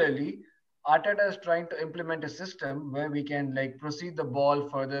 Similarly, Arteta is trying to implement a system where we can like proceed the ball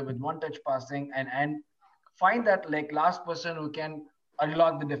further with one-touch passing and find that like last person who can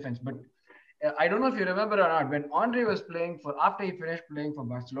unlock the defense. But I don't know if you remember or not, when Andre was playing after he finished playing for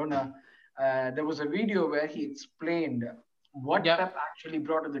Barcelona, there was a video where he explained what Pep actually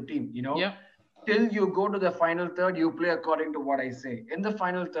brought to the team. Till you go to the final third, you play according to what I say. In the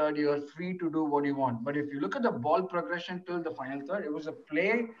final third, you are free to do what you want. But if you look at the ball progression till the final third, it was a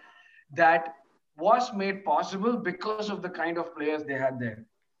play that was made possible because of the kind of players they had there.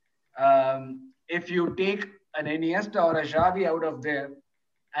 If you take an Iniesta or a Xavi out of there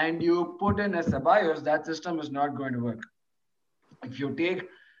and you put in a Ceballos, that system is not going to work. If you take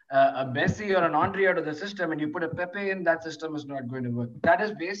a Messi or an Andre out of the system and you put a Pepe in, that system is not going to work. That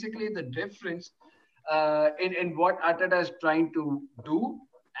is basically the difference in what Arteta is trying to do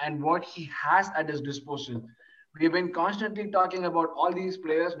and what he has at his disposal. We've been constantly talking about all these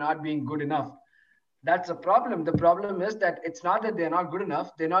players not being good enough. That's a problem. The problem is that it's not that they're not good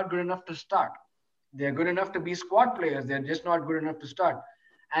enough. They're not good enough to start. They're good enough to be squad players. They're just not good enough to start.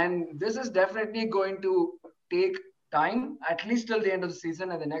 And this is definitely going to take time, at least till the end of the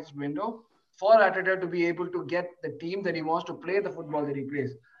season and the next window, for Arteta to be able to get the team that he wants to play the football that he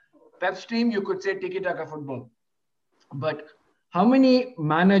plays. Pep's team, you could say tiki-taka football. But how many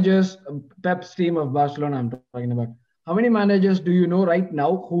managers, Pep's team of Barcelona, I'm talking about, how many managers do you know right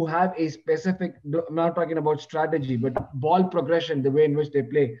now who have a specific, I'm not talking about strategy, but ball progression, the way in which they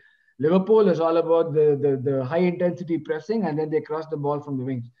play? Liverpool is all about the high intensity pressing and then they cross the ball from the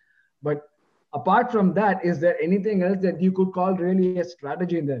wings. But apart from that, is there anything else that you could call really a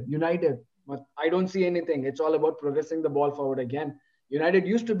strategy in there? United, but I don't see anything. It's all about progressing the ball forward again. United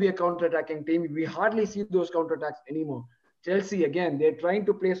used to be a counter-attacking team. We hardly see those counter-attacks anymore. Chelsea, again, they're trying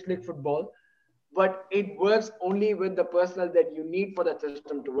to play slick football, but it works only with the personnel that you need for that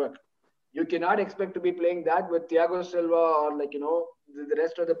system to work. You cannot expect to be playing that with Thiago Silva or the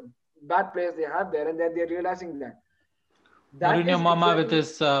rest of the bad players they have there, and then they're realizing that. Mourinho Mama with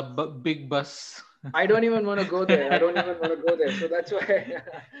his big bus. I don't even want to go there. So that's why,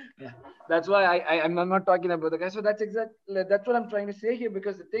 that's why I'm not talking about the guy. So that's what I'm trying to say here.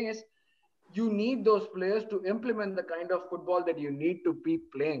 Because the thing is, you need those players to implement the kind of football that you need to be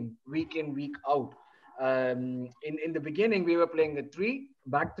playing week in, week out. In the beginning, we were playing a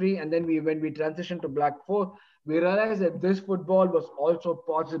back three, and then when we transitioned to back four, we realized that this football was also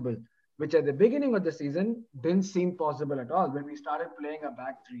possible, which at the beginning of the season didn't seem possible at all. When we started playing a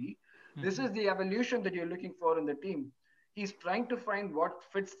back three, this is the evolution that you're looking for in the team. He's trying to find what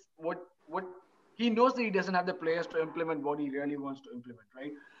fits, what he knows that he doesn't have the players to implement what he really wants to implement,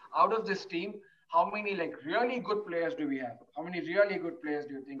 right? Out of this team, how many really good players do we have? How many really good players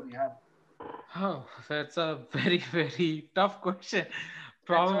do you think we have? Oh, that's a very, very tough question.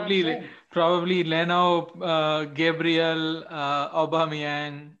 Probably Leno, Gabriel,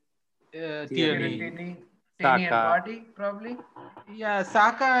 Aubameyang, Tierney. Tierney and Partey, probably. Yeah,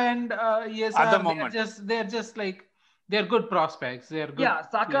 Saka and ESR, they're good prospects. They're good. Yeah,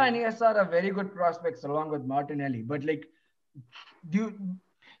 Saka and ESR are very good prospects along with Martinelli. But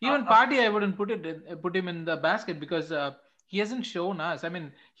even Partey, I wouldn't put him in the basket because he hasn't shown us. I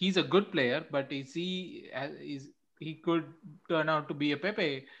mean, he's a good player, but he could turn out to be a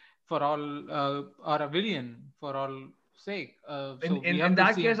Pepe for all or a Willian for all sake. In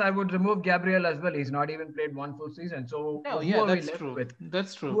that case, I would remove Gabriel as well. He's not even played one full season. So who are we left with?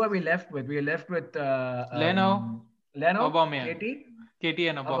 That's true. Who are we left with? We're left with Leno, Aubameyang, KT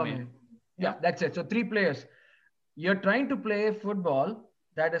and Aubameyang. Yeah, that's it. So 3 players. You're trying to play football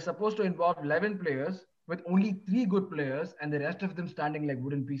that is supposed to involve 11 players with only 3 good players and the rest of them standing like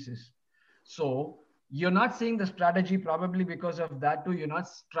wooden pieces. So you're not seeing the strategy probably because of that too. You're not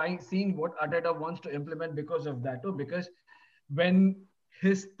seeing what Arteta wants to implement because of that too. Because when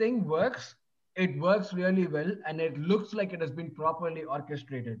his thing works, it works really well and it looks like it has been properly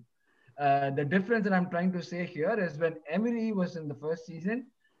orchestrated. The difference that I'm trying to say here is when Emery was in the first season,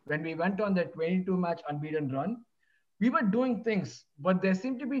 when we went on that 22-match unbeaten run, we were doing things, but there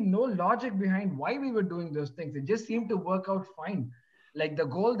seemed to be no logic behind why we were doing those things. It just seemed to work out fine. Like the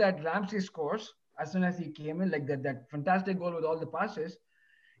goal that Ramsey scores as soon as he came in, like that fantastic goal with all the passes.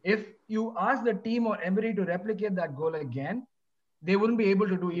 If you ask the team or Emery to replicate that goal again, they wouldn't be able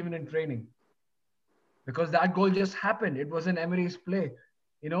to do even in training. Because that goal just happened. It was in Emery's play,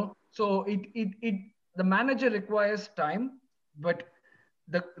 So the manager requires time, but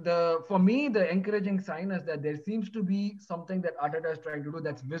for me, the encouraging sign is that there seems to be something that Arteta is trying to do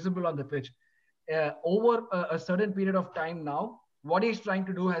that's visible on the pitch. Over a certain period of time now, what he's trying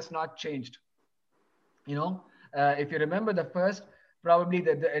to do has not changed. If you remember the first, probably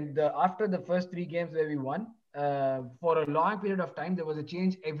after the first 3 games where we won, for a long period of time, there was a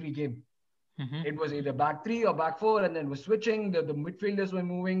change every game. Mm-hmm. It was either back 3 or back 4, and then was switching. The midfielders were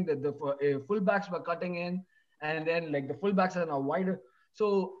moving, the fullbacks were cutting in, and then the fullbacks are now wider.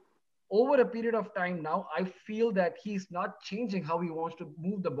 So over a period of time now, I feel that he's not changing how he wants to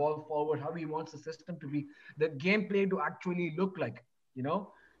move the ball forward, how he wants the system to be, the gameplay to actually look like,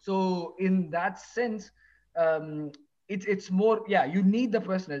 So in that sense, it's more, you need the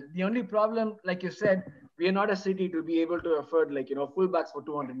personnel. The only problem, like you said, we are not a city to be able to afford fullbacks for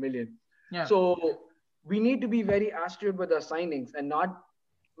 200 million. Yeah. So we need to be very astute with our signings and not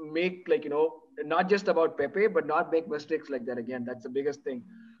make not just about Pepe, but not make mistakes like that again. That's the biggest thing.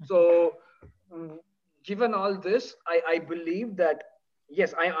 So given all this, I believe that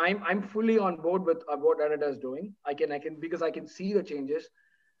yes, I'm fully on board with what Arteta is doing. I can because I can see the changes.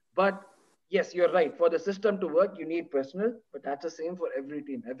 But yes, you're right. For the system to work, you need personnel, but that's the same for every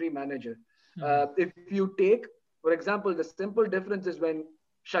team, every manager. If you take, for example, the simple difference is when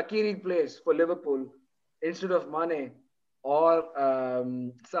Shaqiri plays for Liverpool instead of Mane or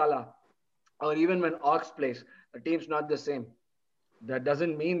Salah, or even when Ox plays, the team's not the same. That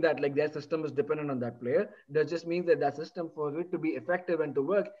doesn't mean that like their system is dependent on that player. That just means that that system, for it to be effective and to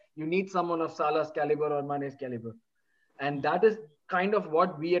work, you need someone of Salah's caliber or Mane's caliber. And that is kind of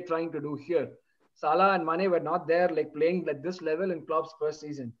what we are trying to do here. Salah and Mane were not there like playing like this level in Klopp's first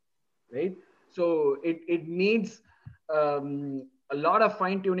season, right? So it needs a lot of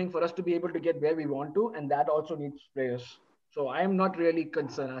fine tuning for us to be able to get where we want to, and that also needs players. So I am not really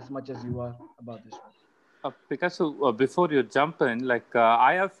concerned as much as you are about this one. Picasso, before you jump in,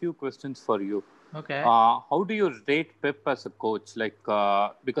 I have few questions for you. Okay. How do you rate Pep as a coach?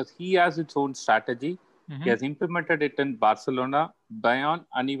 Because he has its own strategy. He has implemented it in Barcelona, Bayern,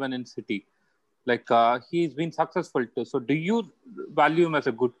 and even in City. He's been successful too. So, do you value him as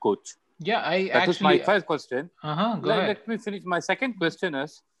a good coach? Yeah, That is my first question. Go ahead. Let me finish. My second question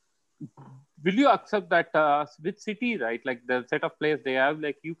is: will you accept that with City, right? Like the set of players they have,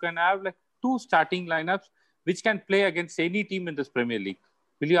 like you can have like two starting lineups which can play against any team in this Premier League.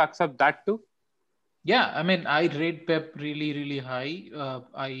 Will you accept that too? Yeah, I mean, I rate Pep really, really high.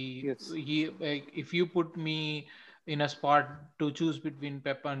 If you put me in a spot to choose between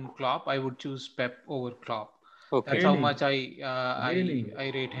Pep and Klopp, I would choose Pep over Klopp. Okay. That's how much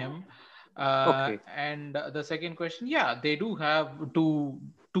I rate him. And the second question, yeah, they do have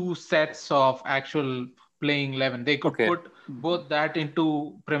two sets of actual playing 11. They could put both that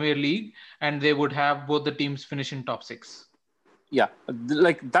into Premier League, and they would have both the teams finish in top 6. Yeah,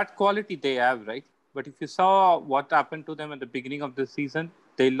 like that quality they have, right? But if you saw what happened to them at the beginning of the season,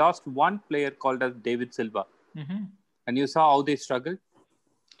 they lost one player called as David Silva. And you saw how they struggled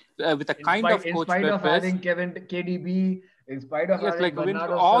with a kind of coach. In spite of having KDB, in spite of having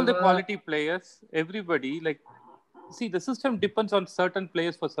Bernardo all Silva, the quality players, everybody, see, the system depends on certain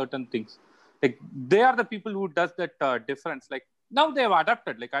players for certain things. Like they are the people who does that difference. Like now they have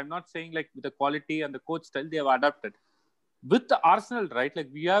adapted. Like I'm not saying like with the quality and the coach style, they have adapted. With the Arsenal, right? Like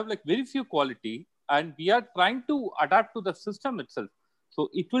we have like very few quality, and we are trying to adapt to the system itself. So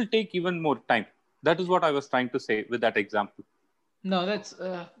it will take even more time. That is what I was trying to say with that example. No, that's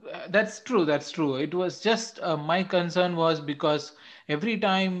true. That's true. It was just my concern was because every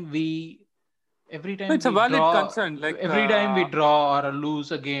time it's a valid concern. Every time we draw or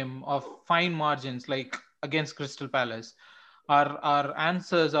lose a game of fine margins, like against Crystal Palace, our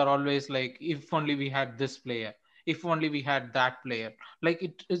answers are always like, if only we had this player, if only we had that player. Like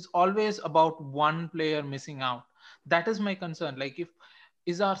it is always about one player missing out. That is my concern. Like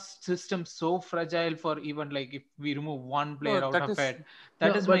is our system so fragile for even like if we remove one player out of it?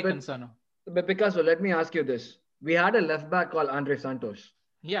 That is my concern. But Picasso, let me ask you this. We had a left back called Andre Santos.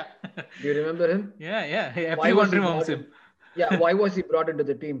 Yeah. Do you remember him? Yeah. Everyone remembers him. Yeah. Why was he brought into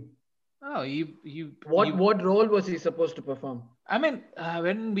the team? Oh, what role was he supposed to perform? I mean,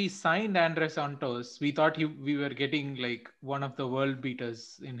 when we signed Andre Santos, we thought we were getting like one of the world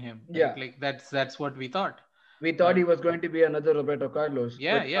beaters in him. Yeah. Like that's what we thought. We thought he was going to be another Roberto Carlos.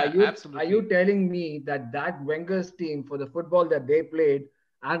 Yeah, absolutely. Are you telling me that Wenger's team, for the football that they played,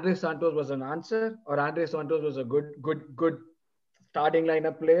 Andre Santos was an answer, or Andre Santos was a good starting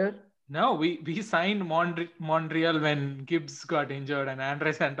lineup player? No, we signed Montreal when Gibbs got injured and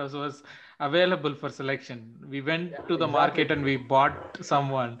Andre Santos was available for selection. We went to the market and we bought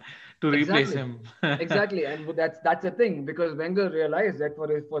someone to replace him. Exactly, and that's the thing, because Wenger realized that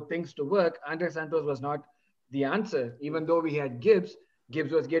for things to work, Andre Santos was not the answer. Even though we had Gibbs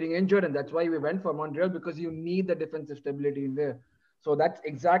was getting injured, and that's why we went for Montreal, because you need the defensive stability in there. So that's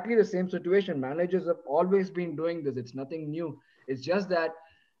exactly the same situation. Managers have always been doing this. It's nothing new. It's just that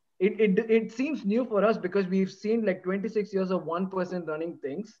it seems new for us because we've seen like 26 years of one person running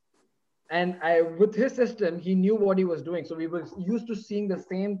things. And with his system, he knew what he was doing. So we were used to seeing the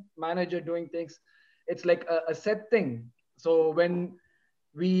same manager doing things. It's like a set thing. So when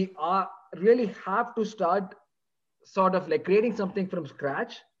we really have to start sort of like creating something from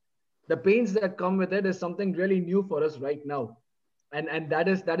scratch, the pains that come with it is something really new for us right now. And that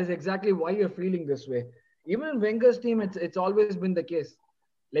is exactly why you're feeling this way. Even in Wenger's team, it's always been the case.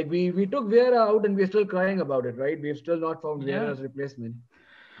 Like we took Vieira out and we're still crying about it, right? We've still not found Vieira's repllement.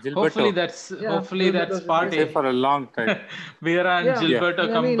 Hopefully that's party for a long time. Vieira and Gilberto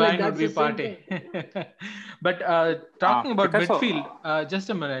combined would be party. But talking about midfield, just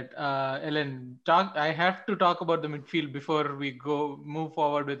a minute, Ellen. I have to talk about the midfield before we move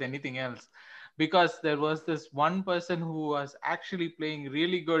forward with anything else, because there was this one person who was actually playing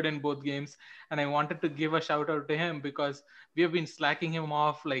really good in both games, and I wanted to give a shout out to him because we have been slacking him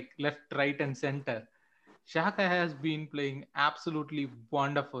off like left, right, and center. Xhaka has been playing absolutely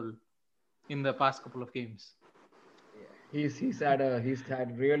wonderful in the past couple of games. He's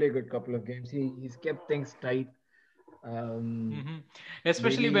had really good couple of games. He's kept things tight. Um, Hmm.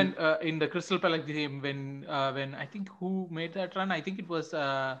 Especially when really, in the Crystal Palace game, when I think who made that run? I think the it was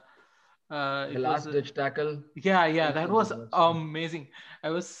last ditch tackle. yeah, I yeah, think that so. was That was. amazing. I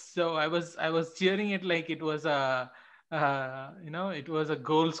was cheering it like it was it was a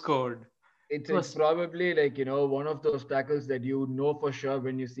goal scored. It It's was probably like one of those tackles that you know for sure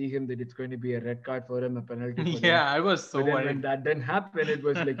when you see him that it's going to be a red card for him, a penalty for them. yeah, I was so But then when worried. that didn't happen, it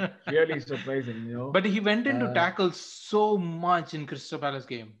was like really surprising. But he went into Uh, tackle so much in Crystal Palace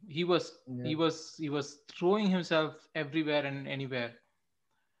game. He was yeah. he was he was throwing himself everywhere and anywhere.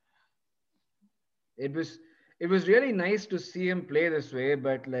 it was it was really nice to see him play this way,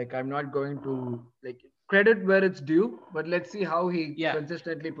 but like I'm not going to like credit where it's due, but let's see how he Yeah.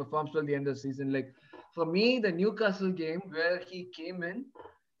 consistently performs till the end of the season. Like for me, the Newcastle game where he came in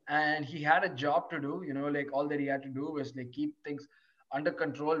and he had a job to do, like all that he had to do was like keep things under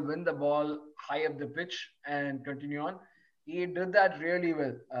control, win the ball high up the pitch and continue on. He did that really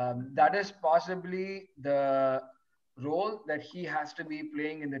well. That is possibly the role that he has to be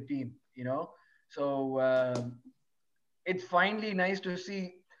playing in the team. So it's finally nice to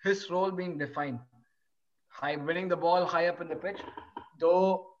see his role being defined. High winning the ball high up in the pitch,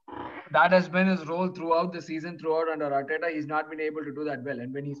 though that has been his role throughout the season, throughout under Arteta. He's not been able to do that well,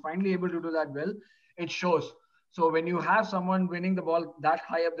 and when he's finally able to do that well, it shows. So when you have someone winning the ball that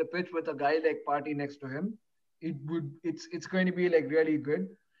high up the pitch with a guy like Party next to him, it's going to be like really good.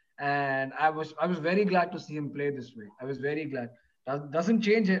 And I was very glad to see him play this way. I was very glad. Doesn't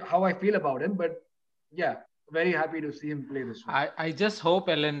change how I feel about him, but yeah, very happy to see him play this way. I just hope,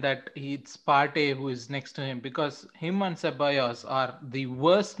 Ellen, that it's Partey who is next to him, because him and Ceballos are the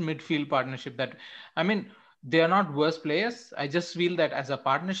worst midfield partnership that, I mean, they are not worst players. I just feel that as a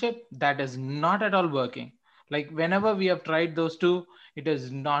partnership, that is not at all working. Like whenever we have tried those two, it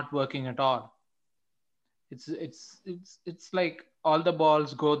is not working at all. It's like all the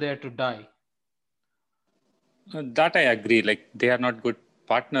balls go there to die. That I agree. Like they are not good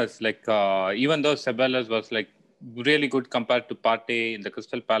partners. Like even though Ceballos was like really good compared to Partey in the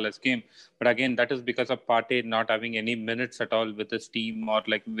Crystal Palace game, but again that is because of Partey not having any minutes at all with his team or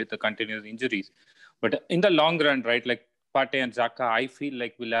like with the continuous injuries. But in the long run, right, like Partey and Xhaka, I feel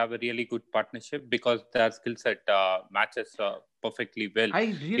like we'll have a really good partnership because their skill set matches perfectly well. I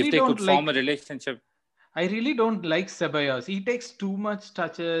If really they don't could form a like relationship. I really don't like Ceballos. He takes too much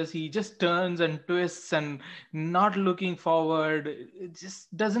touches. He just turns and twists and not looking forward. It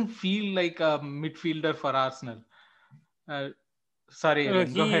just doesn't feel like a midfielder for Arsenal. Uh, Sorry,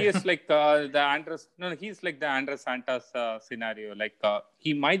 Ellen, go He ahead. is like the Andres. No, he's like the Andres Santos scenario. Like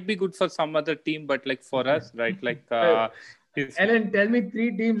he might be good for some other team, but like for us, right? Like Well, he's Ellen, tell me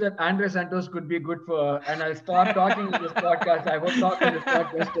three teams that Andre Santos could be good for, and I'll stop talking in this podcast. I won't talk in this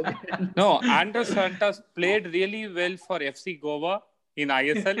podcast again. no Andres Santos played really well for FC Goa in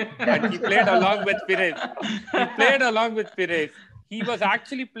ISL, and he played along with Pires. He played along with Pires. He was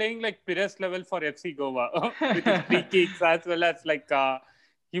actually playing like Pires level for FC Goa with his free kicks as well as like.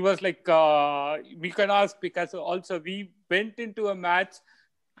 He was like we can ask because also we went into a match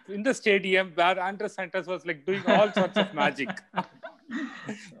in the stadium where Andres Santos was like doing all sorts of magic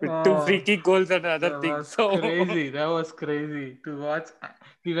with two free Oh, kick goals and other that things. was So crazy. That was crazy to watch.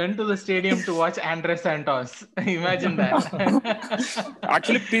 We went to the stadium to watch Andre Santos. Imagine that.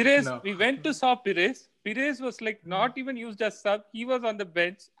 actually, Pires, No. we went to saw Pires. Pires was like not even used as sub. He was on the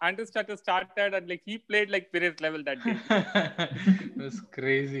bench. Andres Santos started and like he played like Pires level that day. It was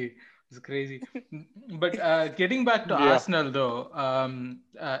crazy. It was crazy. But getting back to Yeah. Arsenal, though,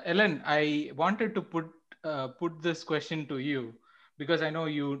 Ellen, I wanted to put this question to you because I know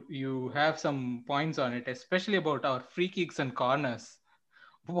you have some points on it, especially about our free kicks and corners.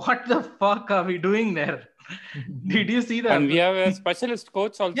 What the fuck are we doing there? Did you see And we the? have a specialist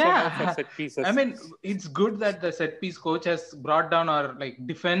coach also now for Yeah, set I pieces. mean, it's good that the set piece coach has brought down our like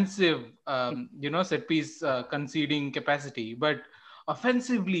defensive, set piece conceding capacity. But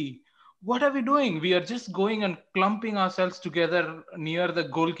offensively, what are we doing? We are just going and clumping ourselves together near the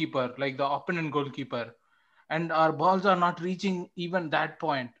goalkeeper, like the opponent goalkeeper, and our balls are not reaching even that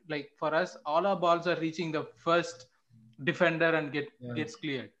point. Like for us, all our balls are reaching the first defender and Yeah, gets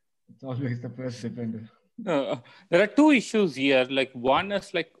cleared. it's always the first defender. There are two issues here. Like one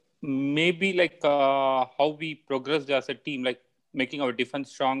is like maybe like how we progressed as a team, like making our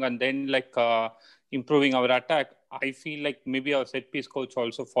defense strong and then like improving our attack. I feel like maybe our set piece coach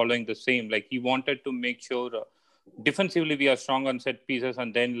also following the same. Like he wanted to make sure defensively we are strong on set pieces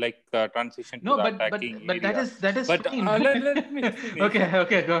and then transition to the attacking but area. that is fine. Let me finish.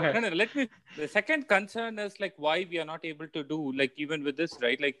 Okay, go ahead. No, the second concern is why we are not able to do even with this,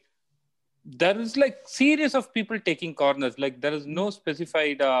 right? There is series of people taking corners. There is no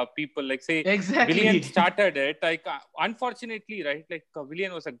specified people. Say exactly. Willian started it. Unfortunately, right?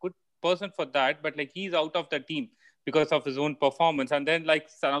 Willian was a good person for that, but he's out of the team because of his own performance. And then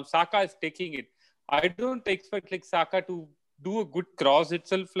Saka is taking it. I don't expect Saka to do a good cross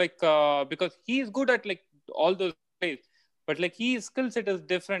itself, because he's good at all those plays, but his skill set is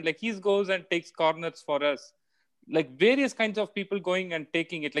different. He goes and takes corners for us. Various kinds of people going and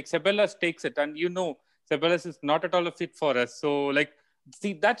taking it. Ceballos takes it, and Ceballos is not at all a fit for us. So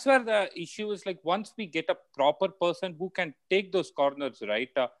see, that's where the issue is. Once we get a proper person who can take those corners, right?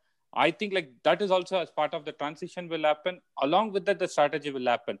 I think that is also as part of the transition will happen. Along with that, the strategy will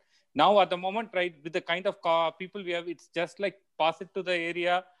happen. Now at the moment, right, with the kind of people we have, it's just pass it to the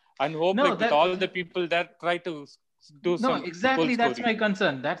area and hope with all the people that try to do some. No, exactly. That's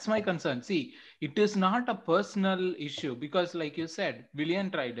my concern. See, it is not a personal issue because, like you said,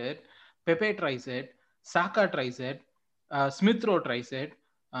 Willian tried it, Pepe tries it, Saka tries it, Smith Rowe tries it,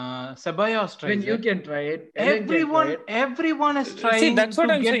 Ceballos tries it. You can try it. Everyone is trying. See, that's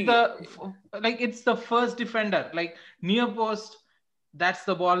what I'm get saying. It's the first defender, near post. That's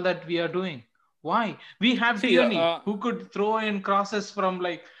the ball that we are doing. Why? We have Tierney who could throw in crosses from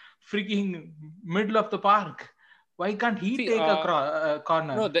freaking middle of the park. Why can't he take a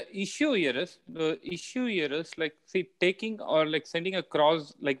corner? No, the issue here is taking or sending a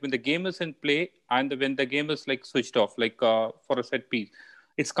cross when the game is in play and when the game is switched off for a set piece.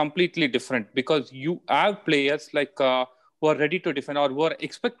 It's completely different because you have players who are ready to defend or who are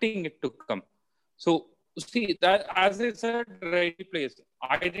expecting it to come. So see that, as I said, ready players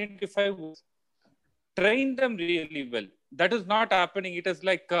identify, train them really well. That is not happening. It is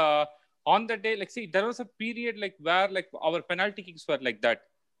on the day, see, there was a period where our penalty kicks were that.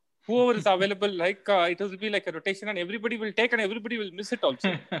 Whoever is available, it will be a rotation and everybody will take and everybody will miss it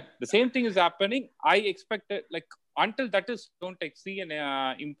also. The same thing is happening. I expect it, until that is, don't see an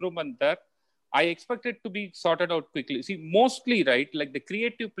improvement there. I expect it to be sorted out quickly. See, mostly, right, the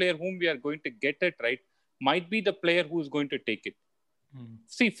creative player whom we are going to get it, right, might be the player who is going to take it.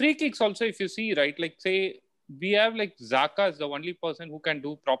 See, free kicks also, if you see, right, say, we have Xhaka is the only person who can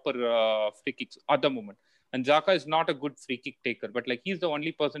do proper free kicks at the moment. And Xhaka is not a good free kick taker, but he's the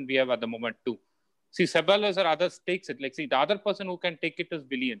only person we have at the moment too. See, Ceballos or others takes it. See, the other person who can take it is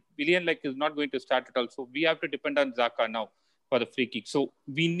Willian. Willian is not going to start it also. We have to depend on Xhaka now for the free kick. So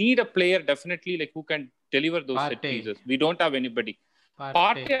we need a player definitely who can deliver those set pieces. We don't have anybody.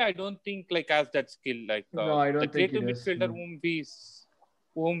 Partey, I don't think has that skill. No, I don't the think creative midfielder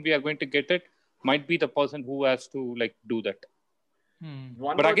whom we are going to get it might be the person who has to do that.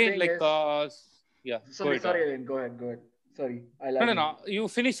 But again, sorry, go ahead. Sorry, No. You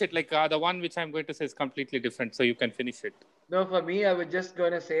finish it. The one which I'm going to say is completely different, so you can finish it. No, for me, I was just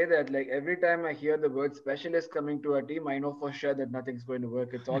going to say that every time I hear the word specialist coming to our team, I know for sure that nothing's going to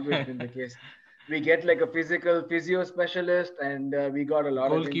work. It's always been the case. We get a physical physio specialist, and we got a lot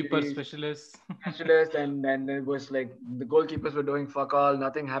goalkeeper of specialist, and it was the goalkeepers were doing fuck all,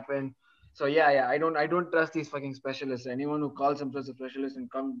 nothing happened. So yeah, I don't trust these fucking specialists. Anyone who calls themselves a specialist and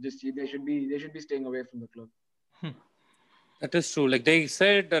they should be staying away from the club. That is true. They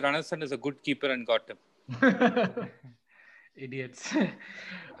said Ranastan is a good keeper and got him. Idiots.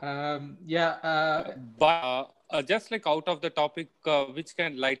 But just out of the topic, which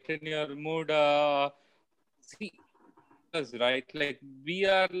can lighten your mood. See, right? We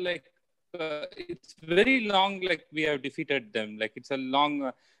are it's very long. We have defeated them. It's a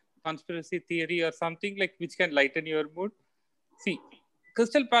long conspiracy theory or something which can lighten your mood. See,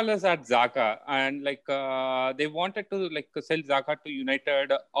 Crystal Palace had Xhaka and they wanted to sell Xhaka to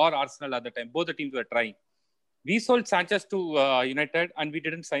United or Arsenal at the time. Both the teams were trying. We sold Sanchez to United and we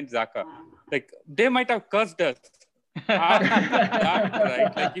didn't sign Xhaka. They might have cursed us.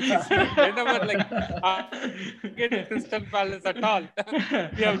 Right? If you see, whenever get Crystal Palace at all,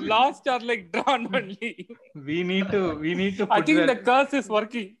 we have lost or drawn only. We need to. I think the curse is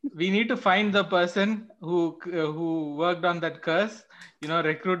working. We need to find the person who worked on that curse.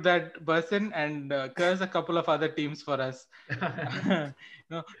 Recruit that person and curse a couple of other teams for us.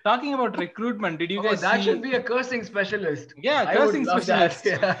 Talking about recruitment, did you guys that should be a cursing specialist. Yeah, cursing specialist.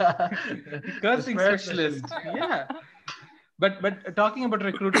 Cursing specialist. Yeah. But talking about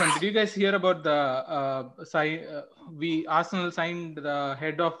recruitment, did you guys hear about the Arsenal signed the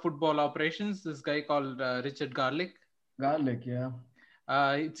head of football operations, this guy called Richard Garlick? Garlick, yeah.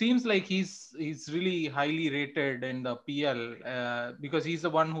 It seems like he's really highly rated in the PL because he's the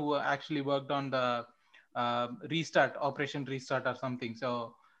one who actually worked on the Operation Restart or something.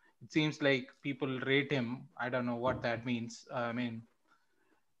 So it seems like people rate him. I don't know what that means. I mean,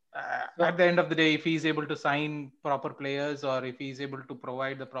 at the end of the day, if he's able to sign proper players or if he's able to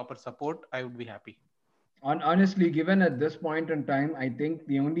provide the proper support, I would be happy. Honestly, given at this point in time, I think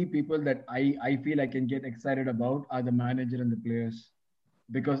the only people that I feel I can get excited about are the manager and the players.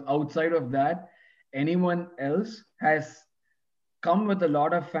 Because outside of that, anyone else has come with a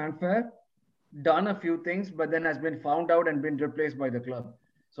lot of fanfare, done a few things, but then has been found out and been replaced by the club.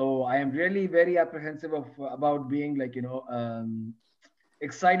 So I am really very apprehensive about being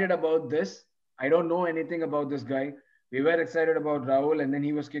excited about this. I don't know anything about this guy. We were excited about Raul, and then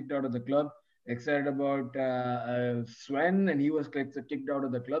he was kicked out of the club. Excited about Sven, and he was kicked out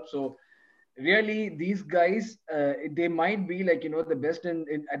of the club. So really, these guys, they might be the best in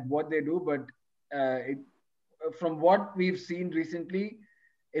at what they do, but from what we've seen recently,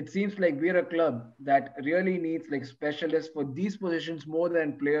 it seems like we're a club that really needs like specialists for these positions more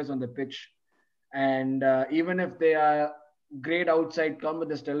than players on the pitch. And even if they are great outside, come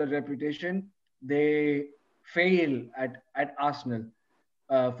with a stellar reputation, they fail at Arsenal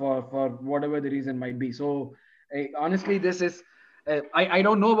for whatever the reason might be. So honestly, this is I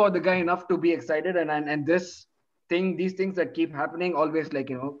don't know about the guy enough to be excited, and these things that keep happening always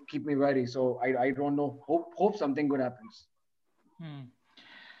keep me worried. So I don't know. Hope something good happens.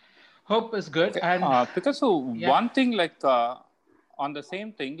 Hope is good. And one thing on the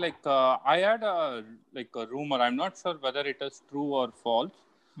same thing, I had a rumor. I'm not sure whether it is true or false.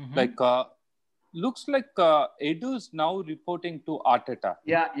 Looks like Edu is now reporting to Arteta.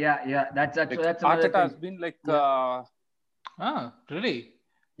 Yeah. That's Arteta has been really?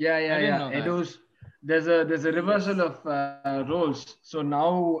 Yeah. Edu's there's a reversal of roles. So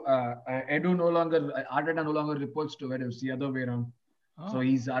now Arteta no longer reports to Edu. It's the other way around. So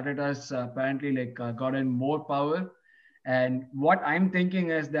Arteta's apparently gotten more power. And what I'm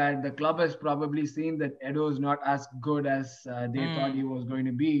thinking is that the club has probably seen that Edu is not as good as they thought he was going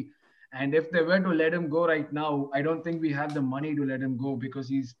to be. And if they were to let him go right now, I don't think we have the money to let him go because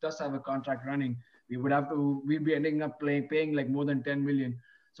he does have a contract running. We'd be ending up paying like more than 10 million.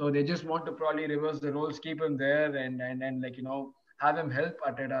 So they just want to probably reverse the roles, keep him there and have him help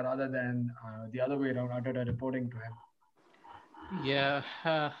Arteta rather than the other way around, Arteta reporting to him. Yeah,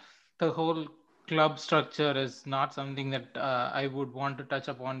 the whole club structure is not something that I would want to touch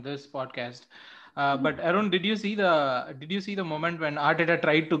upon this podcast. But Aeun, did you see the moment when Arteta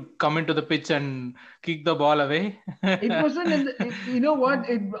tried to come into the pitch and kick the ball away? It wasn't. You know what?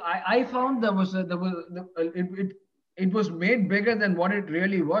 I found it was made bigger than what it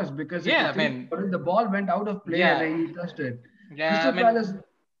really was because the ball went out of play and he touched it. Yeah, Palace.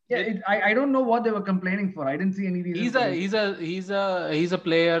 Yeah, I don't know what they were complaining for. I didn't see any reason. He's a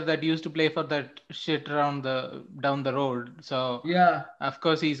player that used to play for that shit down the road. So yeah, of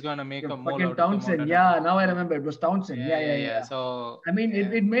course he's gonna make a mole out Townsend. of him. Yeah, now I remember it was Townsend. Yeah. So I mean,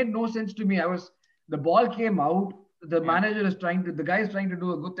 it made no sense to me. The ball came out. The manager is the guy is trying to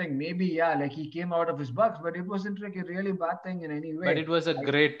do a good thing. Maybe, he came out of his box, but it wasn't like a really bad thing in any way. But it was a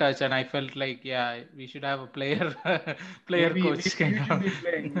great touch, and I felt like, we should have a player coach. We should be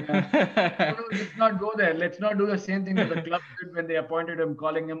playing. Yeah. No, let's not go there. Let's not do the same thing that the club did when they appointed him,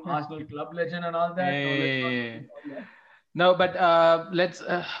 calling him Arsenal club legend and all that. No, but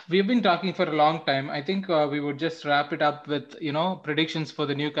we've been talking for a long time. I think we would just wrap it up with predictions for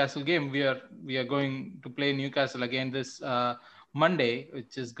the Newcastle game. We are going to play Newcastle again this Monday,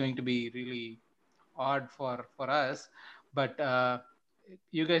 which is going to be really odd for us. But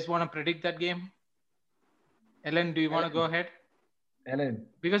you guys want to predict that game? Ellen, do you want to go ahead? Ellen,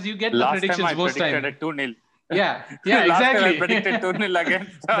 because you get the predictions most time. Last time I predicted 2-0. Yeah, exactly. I predicted 2-0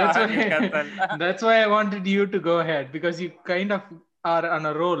 against Newcastle. That's why I wanted you to go ahead because you kind of are on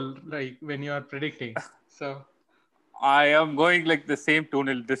a roll like when you are predicting. So I am going like the same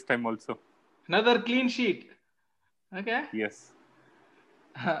 2-0 this time also. Another clean sheet. Okay. Yes.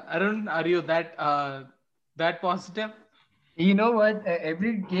 Aeun, are you that positive? You know what?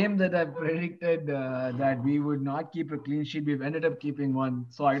 Every game that I've predicted that we would not keep a clean sheet, we've ended up keeping one.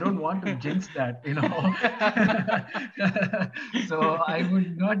 So I don't want to jinx that, So I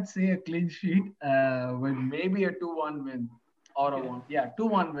would not say a clean sheet with maybe a 2-1 win or a 1. Yeah,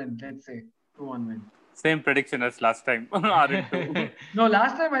 2-1 win. Let's say 2-1 win. Same prediction as last time. No,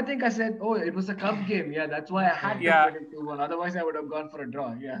 last time I think I said, it was a cup game. Yeah, that's why I had to predict 2-1. Otherwise, I would have gone for a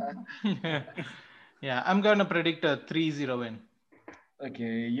draw. Yeah. Yeah, I'm going to predict a 3-0 win.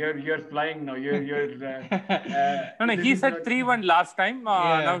 Okay, you're flying now. You're No, he said 3-1 last time.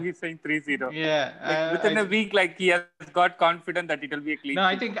 Now he's saying 3-0. Yeah, within a week, he has got confident that it will be a clean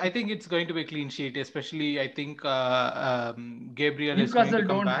sheet. I think it's going to be a clean sheet. Especially, I think Gabriel Newcastle is going to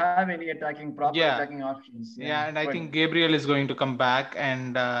come back. don't have any attacking options. Yeah, and I think Gabriel is going to come back,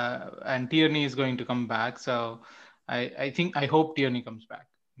 and Tierney is going to come back. So I hope Tierney comes back.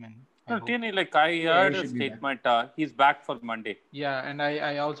 Tierney, I heard a statement. He's back for Monday. Yeah, and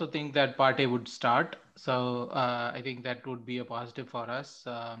I also think that Partey would start. So I think that would be a positive for us.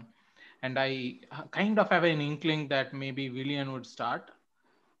 And I kind of have an inkling that maybe Willian would start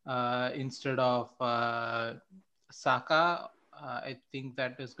instead of Saka. I think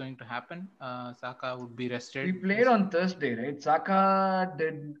that is going to happen. Saka would be rested. We played on Thursday, right? Saka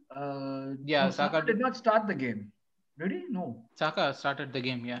did. Saka did not start the game. Did he? No. Saka started the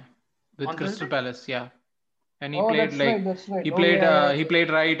game, with on Crystal Palace, and he played that's right. He played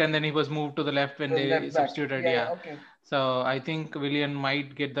right, and then he was moved to the left when they substituted. Okay. So I think Willian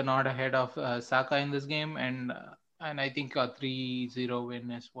might get the nod ahead of Saka in this game, and I think a 3-0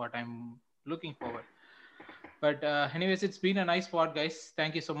 win is what I'm looking forward. But anyways, it's been a nice pod, guys.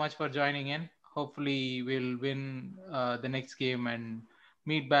 Thank you so much for joining in. Hopefully, we'll win the next game and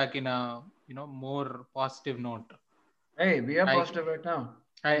meet back in a more positive note. Hey, we are positive right now.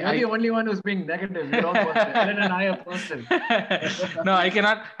 You're the only one who's being negative. You're all positive. Alan and I are positive. No,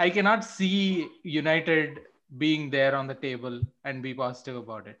 I cannot see United being there on the table and be positive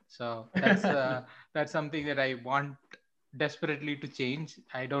about it. So that's something that I want desperately to change.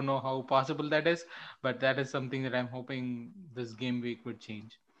 I don't know how possible that is, but that is something that I'm hoping this game week would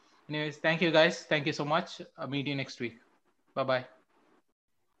change. Anyways, thank you guys. Thank you so much. I'll meet you next week. Bye-bye.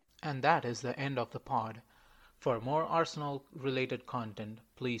 And that is the end of the pod. For more Arsenal-related content,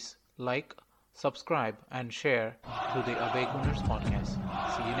 please like, subscribe, and share to the Awakeners podcast.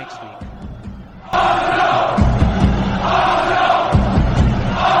 See you next week.